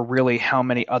sure really how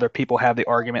many other people have the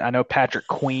argument. I know Patrick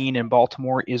Queen in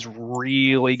Baltimore is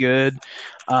really good.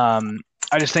 I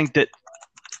just think that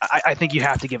I think you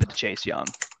have to give it to Chase Young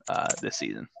this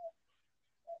season.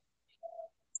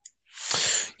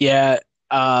 Yeah,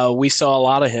 we saw a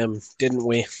lot of him, didn't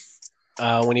we,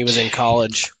 when he was in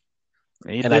college?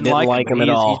 And I didn't like him at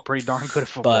all. He's pretty darn good at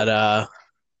football.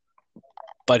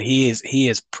 But he is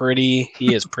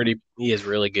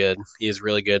really good. He is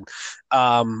really good.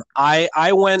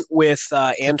 I went with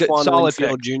Antoine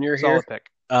Winfield Jr. here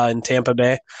in Tampa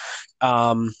Bay.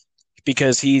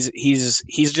 Because he's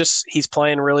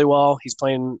playing really well. He's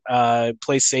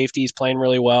plays safety. He's playing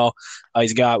really well.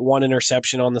 He's got 1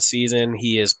 interception on the season.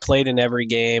 He has played in every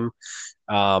game.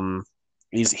 What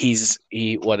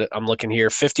I'm looking here,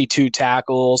 52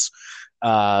 tackles.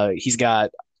 He's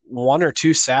got 1 or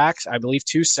 2 sacks, I believe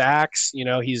 2 sacks.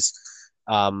 He's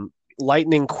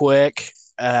lightning quick.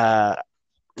 I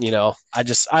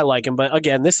like him, but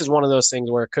again, this is one of those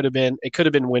things where it could have been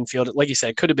Winfield, like you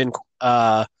said, it could have been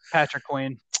Patrick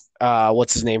Queen.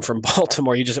 What's his name from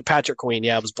Baltimore? You just Patrick Queen.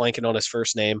 Yeah, I was blanking on his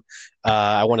first name.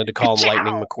 I wanted to call him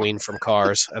Lightning McQueen from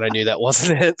Cars, and I knew that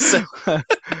wasn't it. So.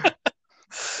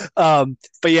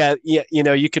 But yeah,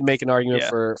 you could make an argument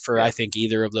for I think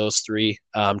either of those 3.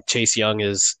 Chase Young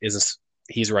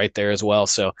he's right there as well.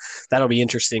 So that'll be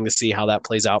interesting to see how that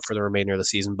plays out for the remainder of the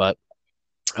season. But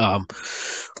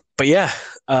yeah,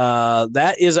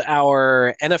 that is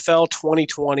our NFL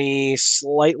 2020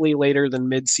 slightly later than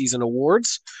midseason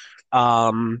awards.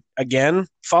 Again,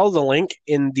 follow the link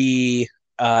in the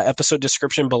episode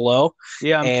description below.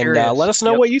 Yeah, and let us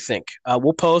know what you think.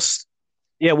 We'll post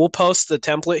the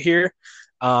template here,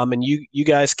 and you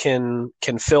guys can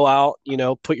fill out.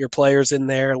 Put your players in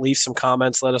there, leave some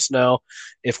comments, let us know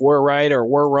if we're right or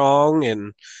we're wrong,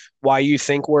 and why you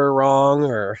think we're wrong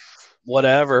or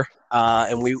whatever.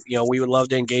 And we would love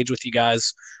to engage with you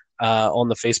guys on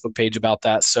the Facebook page about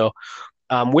that. So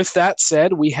with that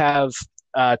said, we have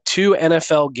 2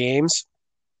 NFL games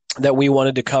that we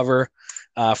wanted to cover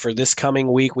for this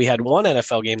coming week. We had 1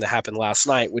 NFL game that happened last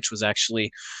night, which was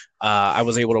actually I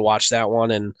was able to watch that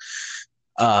one, and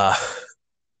it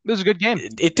was a good game.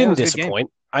 It didn't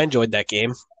disappoint. I enjoyed that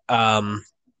game.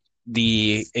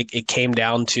 It came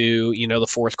down to the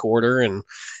fourth quarter, and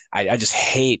I just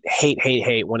hate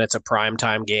when it's a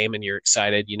primetime game and you're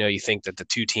excited. You think that the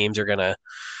 2 teams are gonna,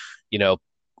 that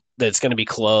it's gonna be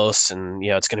close, and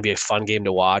it's gonna be a fun game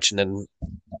to watch, and then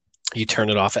you turn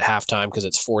it off at halftime because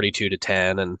it's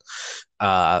 42-10, and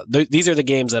these are the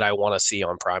games that I want to see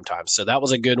on primetime. So that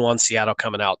was a good one. Seattle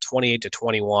coming out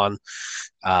 28-21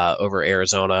 over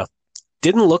Arizona.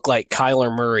 Didn't look like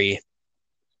Kyler Murray.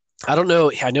 I don't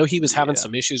know. I know he was having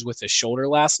some issues with his shoulder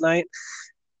last night,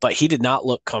 but he did not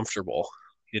look comfortable.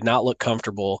 He did not look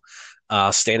comfortable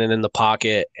standing in the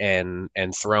pocket and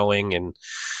throwing, and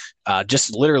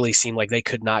just literally seemed like they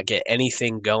could not get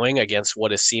anything going against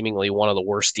what is seemingly one of the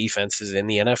worst defenses in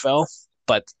the NFL.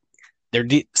 But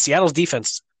Seattle's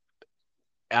defense,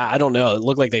 I don't know. It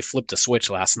looked like they flipped a switch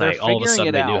last night. All of a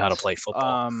sudden, they knew how to play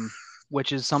football.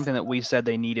 Which is something that we said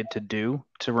they needed to do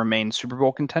to remain Super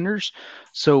Bowl contenders.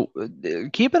 So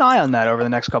keep an eye on that over the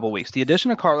next couple of weeks. The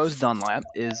addition of Carlos Dunlap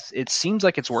it seems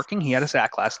like it's working. He had a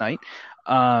sack last night.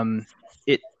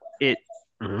 It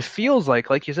feels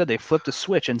like you said, they flipped a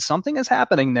switch, and something is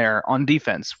happening there on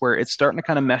defense where it's starting to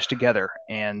kind of mesh together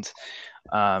and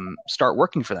start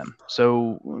working for them.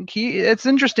 So it's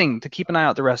interesting to keep an eye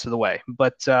out the rest of the way.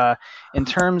 But in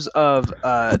terms of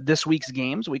this week's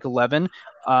games, week 11,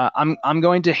 I'm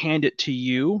going to hand it to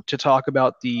you to talk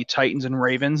about the Titans and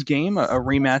Ravens game, a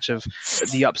rematch of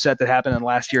the upset that happened in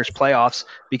last year's playoffs,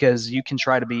 because you can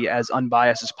try to be as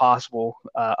unbiased as possible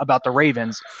about the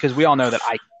Ravens, because we all know that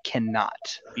I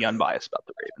cannot be unbiased about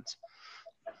the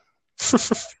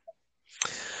Ravens.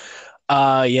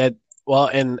 Yeah.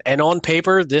 Well, and on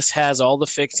paper, this has all the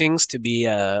fixings to be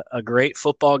a great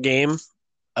football game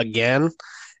again.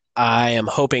 I am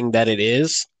hoping that it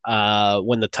is.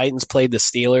 When the Titans played the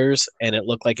Steelers and it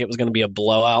looked like it was going to be a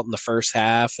blowout in the first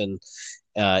half, and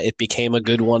it became a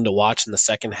good one to watch in the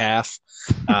second half,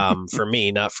 for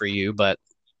me, not for you. But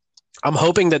I'm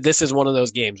hoping that this is one of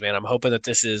those games, man. I'm hoping that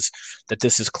this is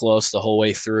close the whole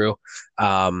way through.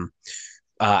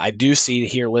 I do see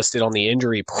here listed on the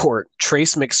injury report,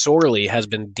 Trace McSorley has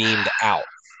been deemed out.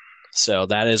 So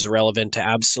that is relevant to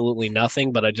absolutely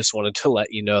nothing, but I just wanted to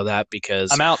let you know that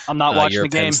because I'm out. I'm not watching you're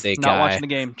the a Penn game. State Not guy, watching the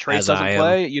game. Trace as I doesn't am.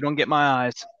 play. You don't get my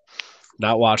eyes.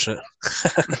 Not watching it.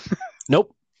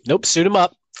 Nope. Nope. Suit him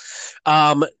up.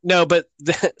 No, but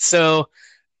so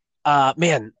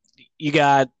man, you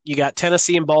got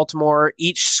Tennessee and Baltimore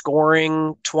each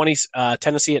scoring 20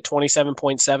 Tennessee at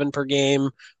 27.7 per game,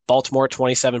 Baltimore at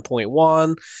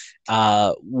 27.1.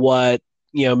 What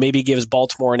maybe gives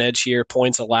Baltimore an edge here,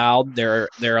 points allowed. They're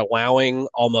allowing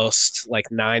almost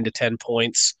like 9 to 10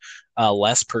 points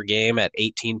less per game at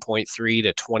 18.3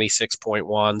 to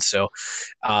 26.1. So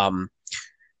um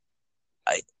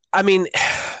I mean,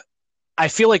 I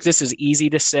feel like this is easy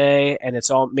to say, and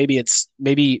maybe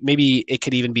it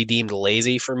could even be deemed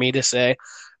lazy for me to say,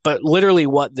 but literally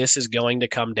what this is going to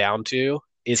come down to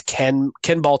is can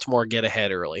Baltimore get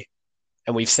ahead early?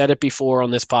 And we've said it before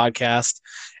on this podcast,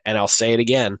 and I'll say it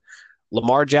again.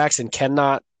 Lamar Jackson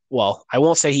cannot. Well, I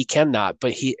won't say he cannot,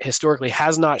 but he historically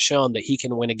has not shown that he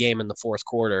can win a game in the fourth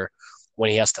quarter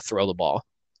when he has to throw the ball.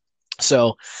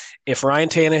 So if Ryan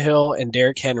Tannehill and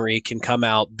Derrick Henry can come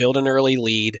out, build an early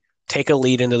lead, take a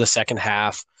lead into the second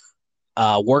half,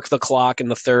 work the clock in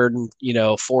the third,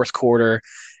 fourth quarter,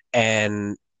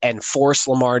 and force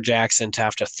Lamar Jackson to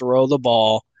have to throw the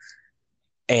ball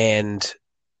and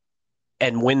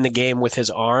win the game with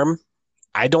his arm,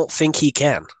 I don't think he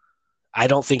can. I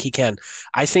don't think he can.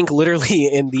 I think literally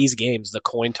in these games, the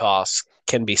coin toss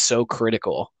can be so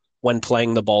critical when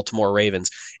playing the Baltimore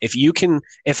Ravens. If you can,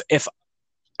 if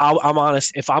I'm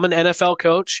honest, if I'm an NFL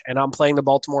coach and I'm playing the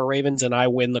Baltimore Ravens and I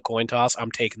win the coin toss,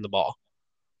 I'm taking the ball.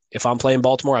 If I'm playing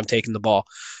Baltimore, I'm taking the ball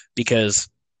because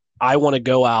I want to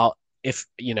go out. If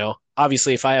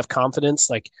obviously, if I have confidence,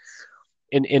 like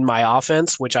in my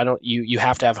offense, which I don't, you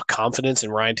have to have confidence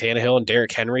in Ryan Tannehill and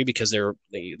Derrick Henry because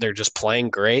they're just playing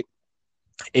great.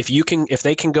 If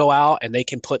they can go out and they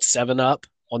can put 7 up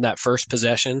on that first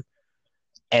possession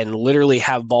and literally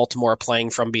have Baltimore playing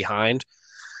from behind,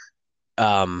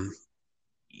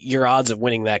 your odds of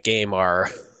winning that game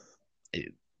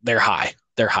they're high.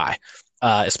 They're high,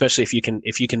 especially if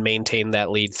you can maintain that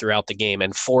lead throughout the game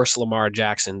and force Lamar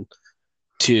Jackson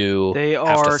to They have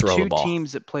to are throw the two ball.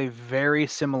 teams that play very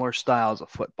similar styles of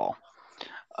football.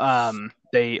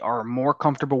 They are more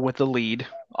comfortable with the lead,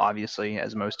 obviously,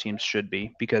 as most teams should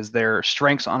be, because their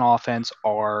strengths on offense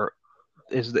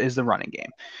is the running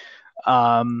game.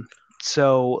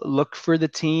 So look for the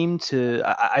team to.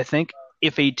 I think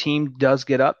if a team does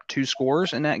get up 2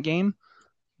 scores in that game,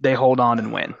 they hold on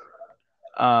and win.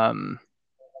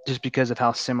 Just because of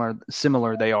how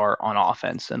similar they are on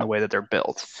offense and the way that they're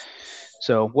built.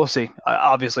 So we'll see.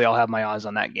 Obviously, I'll have my eyes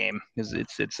on that game because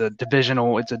it's a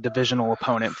divisional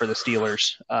opponent for the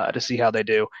Steelers to see how they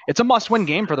do. It's a must-win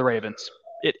game for the Ravens.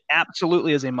 It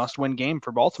absolutely is a must-win game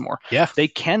for Baltimore. Yeah, they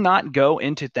cannot go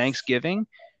into Thanksgiving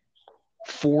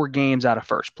 4 games out of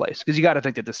first place because you got to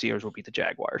think that the Steelers will beat the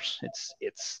Jaguars.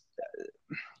 It's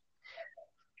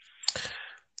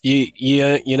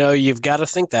you've got to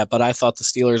think that, but I thought the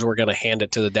Steelers were going to hand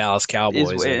it to the Dallas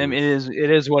Cowboys. it is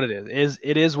what it is.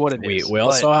 It is what it is. We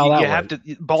all saw how that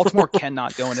went. Baltimore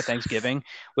cannot go into Thanksgiving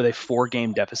with a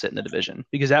 4-game deficit in the division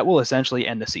because that will essentially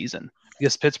end the season.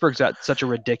 Because Pittsburgh's got such a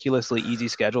ridiculously easy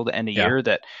schedule to end the year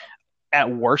that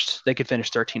at worst they could finish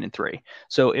 13-3.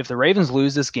 So if the Ravens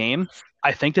lose this game,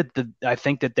 I think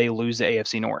that they lose the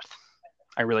AFC North.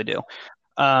 I really do.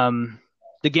 The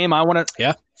game I want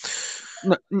to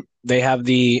they have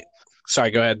sorry,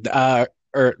 go ahead.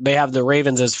 Or they have the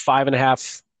Ravens as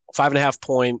 5.5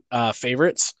 point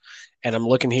favorites, and I'm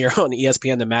looking here on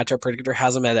ESPN. The matchup predictor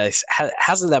has them at a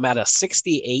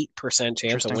 68%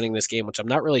 chance of winning this game, which I'm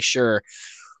not really sure.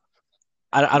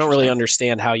 I don't really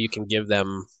understand how you can give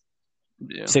them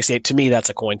 68. To me,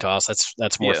 that's a coin toss.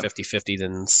 That's more 50-50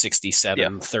 than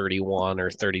 67-31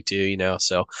 or 32.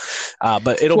 So,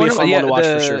 but it'll be a fun one to watch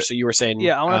for sure. So you were saying,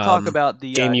 I want to talk about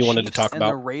the game you wanted Chiefs to talk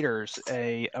about, the Raiders,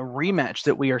 a rematch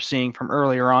that we are seeing from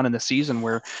earlier on in the season,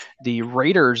 where the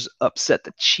Raiders upset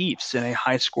the Chiefs in a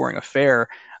high-scoring affair.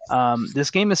 This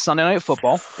game is Sunday Night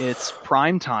Football. It's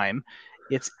prime time.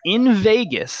 It's in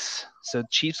Vegas. So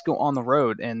Chiefs go on the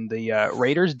road, and the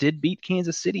Raiders did beat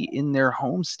Kansas City in their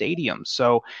home stadium.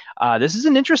 So this is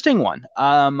an interesting one.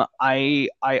 I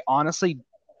honestly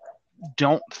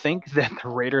don't think that the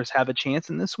Raiders have a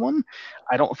chance in this one.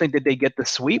 I don't think that they get the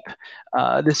sweep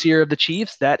this year of the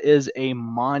Chiefs. That is a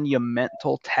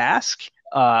monumental task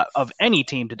of any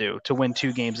team to do, to win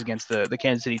 2 games against the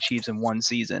Kansas City Chiefs in one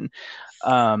season.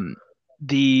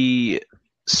 The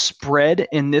spread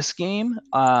in this game,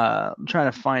 I'm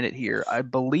trying to find it here. I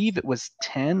believe it was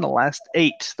 10. The last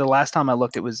time I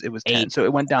looked, it was 10. 8. So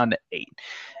it went down to 8.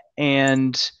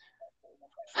 And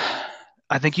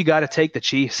I think you got to take the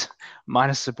Chiefs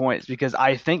minus the points because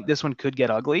I think this one could get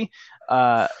ugly.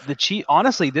 The Chiefs,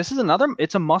 honestly,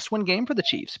 it's a must-win game for the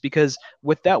Chiefs because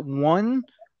with that one,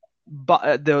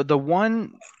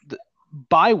 the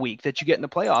bye week that you get in the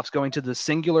playoffs going to the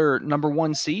singular number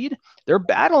one seed, they're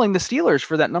battling the Steelers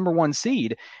for that number one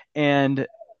seed. And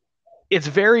it's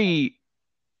very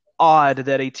odd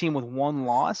that a team with one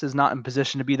loss is not in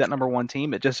position to be that number one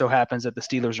team. It just so happens that the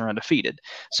Steelers are undefeated.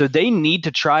 So they need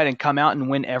to try and come out and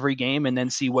win every game and then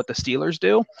see what the Steelers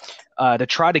do to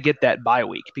try to get that bye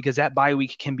week, because that bye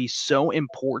week can be so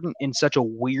important in such a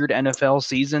weird NFL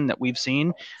season that we've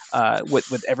seen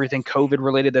with everything COVID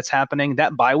related that's happening.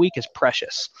 That bye week is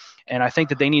precious. And I think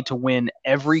that they need to win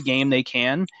every game they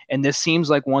can. And this seems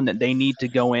like one that they need to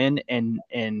go in and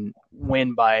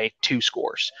win by 2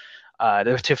 scores.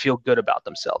 To feel good about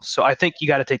themselves. So I think you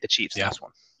got to take the Chiefs in this one.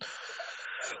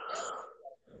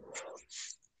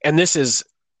 And this is,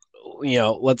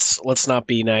 let's not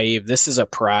be naive. This is a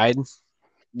pride.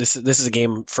 This is a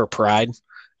game for pride.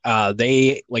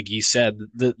 They, like you said,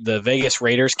 the Vegas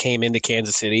Raiders came into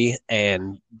Kansas City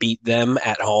and beat them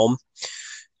at home.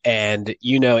 And,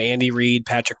 Andy Reid,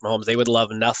 Patrick Mahomes, they would love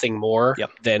nothing more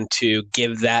than to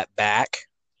give that back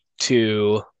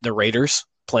to the Raiders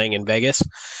playing in Vegas.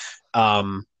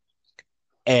 And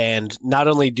not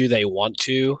only do they want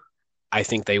to, I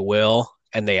think they will,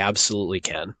 and they absolutely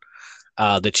can.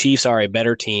 The Chiefs are a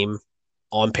better team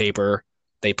on paper.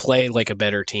 They play like a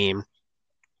better team.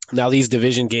 Now, these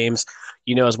division games,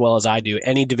 as well as I do,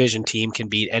 any division team can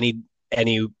beat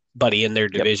anybody in their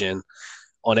division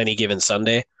on any given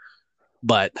Sunday.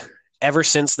 But ever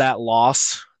since that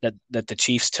loss that the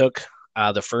Chiefs took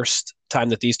the first time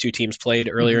that these two teams played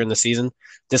earlier in the season,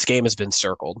 this game has been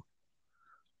circled.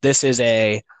 This is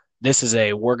a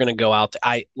we're going to go out.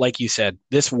 Like you said,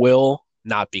 this will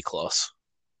not be close.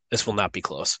 This will not be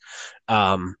close.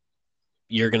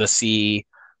 You're going to see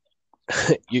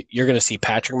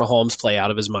Patrick Mahomes play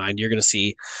out of his mind. You're going to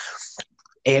see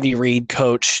Andy Reid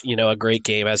coach, a great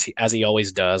game as he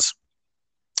always does.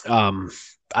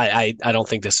 I don't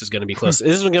think this is going to be close.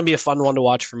 This is going to be a fun one to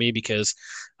watch for me because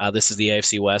this is the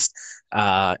AFC West,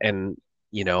 and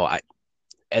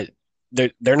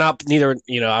they're not neither.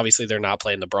 Obviously they're not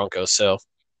playing the Broncos,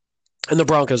 and the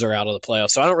Broncos are out of the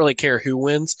playoffs. So I don't really care who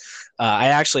wins. I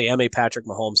actually am a Patrick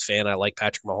Mahomes fan. I like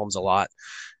Patrick Mahomes a lot,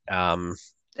 even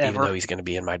though he's going to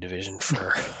be in my division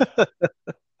for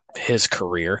his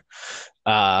career.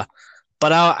 But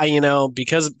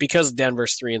because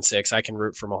Denver's 3-6, I can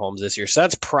root for Mahomes this year. So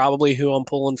that's probably who I'm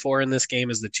pulling for in this game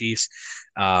is the Chiefs.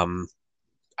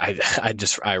 I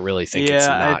really think it's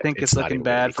not. I think it's looking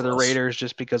bad for the Raiders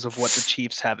just because of what the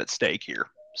Chiefs have at stake here.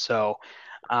 So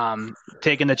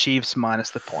taking the Chiefs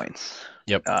minus the points.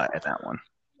 Yep. At that one.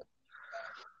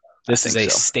 This is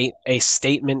a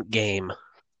statement game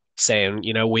saying,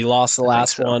 we lost the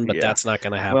last one, but that's not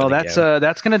going to happen. Well,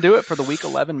 that's going to do it for the Week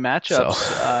 11 matchups.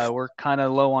 So. We're kind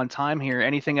of low on time here.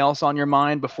 Anything else on your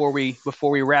mind before we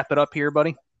wrap it up here,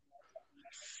 buddy?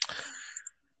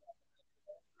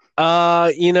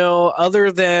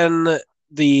 Other than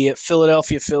the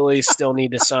Philadelphia Phillies still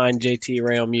need to sign JT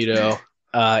Realmuto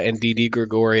and Didi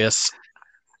Gregorius.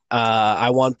 I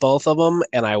want both of them,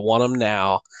 and I want them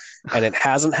now. And it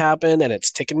hasn't happened, and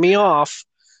it's ticking me off.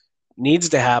 Needs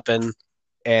to happen,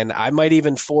 and I might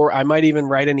even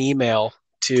write an email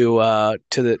to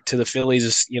the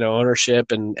Phillies,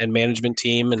 ownership and management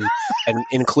team, and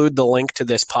include the link to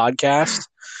this podcast.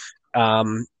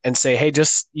 And say, hey,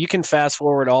 you can fast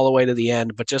forward all the way to the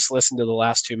end, but just listen to the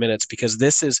last 2 minutes because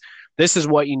this is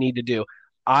what you need to do.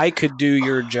 I could do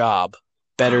your job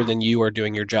better than you are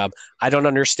doing your job. I don't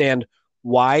understand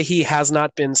why he has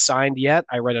not been signed yet.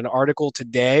 I read an article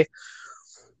today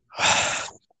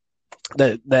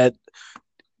that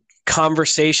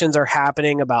conversations are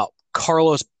happening about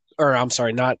Carlos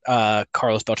Beltran,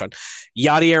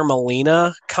 Yadier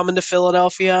Molina coming to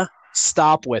Philadelphia.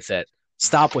 Stop with it.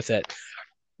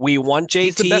 We want JT.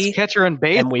 He's the best catcher in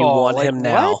baseball, and we want him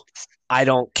now. What? I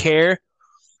don't care.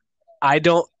 I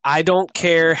don't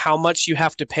care how much you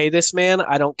have to pay this man.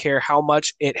 I don't care how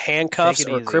much it handcuffs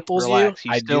or cripples Relax.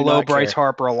 you. You still owe Bryce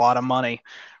Harper a lot of money.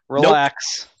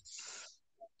 Relax. Nope.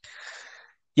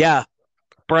 Yeah.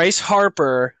 Bryce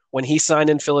Harper, when he signed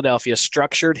in Philadelphia,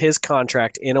 structured his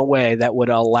contract in a way that would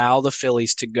allow the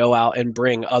Phillies to go out and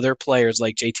bring other players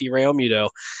like JT Realmuto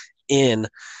in.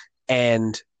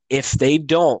 And if they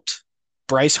don't,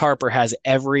 Bryce Harper has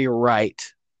every right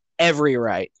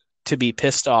to be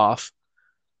pissed off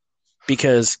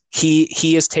because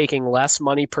he is taking less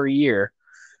money per year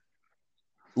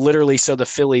literally so the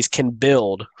Phillies can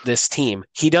build this team.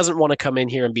 He doesn't want to come in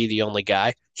here and be the only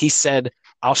guy. He said,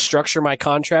 I'll structure my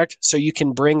contract so you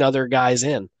can bring other guys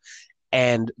in.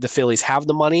 And the Phillies have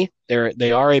the money.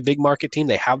 They are a big market team.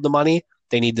 They have the money.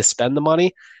 They need to spend the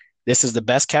money. This is the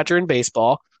best catcher in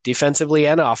baseball, defensively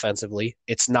and offensively.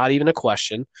 It's not even a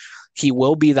question. He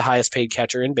will be the highest paid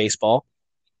catcher in baseball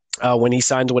when he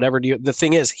signs whatever deal. The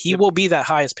thing is, he will be that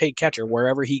highest paid catcher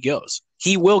wherever he goes.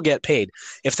 He will get paid.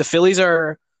 If the Phillies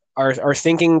are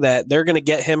thinking that they're going to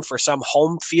get him for some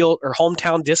home field or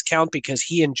hometown discount because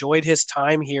he enjoyed his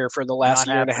time here for the last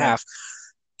year and a half,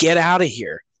 get out of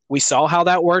here. We saw how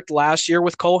that worked last year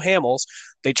with Cole Hamels.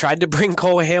 They tried to bring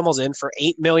Cole Hamels in for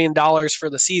 $8 million for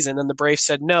the season, and the Braves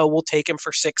said, no, we'll take him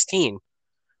for 16.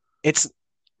 It's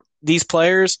these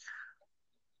players,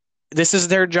 this is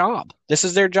their job. This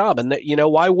is their job. And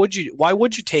why would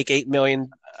you take $8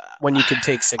 million when you could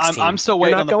take 16? I'm still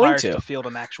waiting on the Pirates to field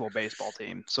an actual baseball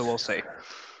team, so we'll see.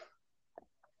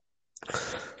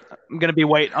 I'm gonna be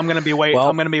waiting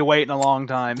a long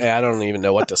time. Yeah, I don't even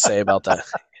know what to say about that.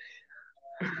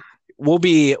 We'll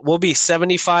be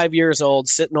 75 years old,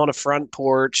 sitting on a front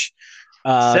porch,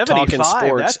 talking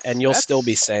sports, and you'll still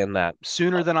be saying that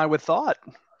sooner than I would thought.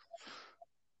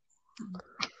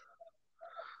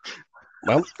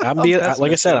 Well,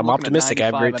 like I said, I'm optimistic. I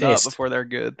have great taste. Before they're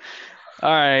good.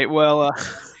 All right. Well,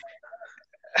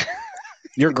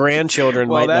 your grandchildren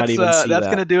might not even see that. That's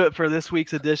going to do it for this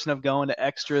week's edition of Going to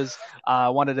Extras. I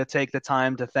wanted to take the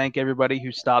time to thank everybody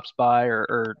who stops by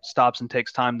or stops and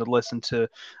takes time to listen to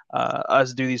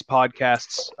us do these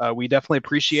podcasts. We definitely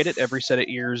appreciate it. Every set of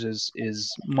ears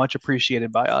is much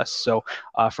appreciated by us. So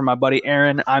for my buddy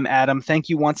Aaron, I'm Adam. Thank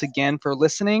you once again for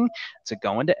listening to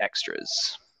Going to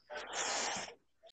Extras.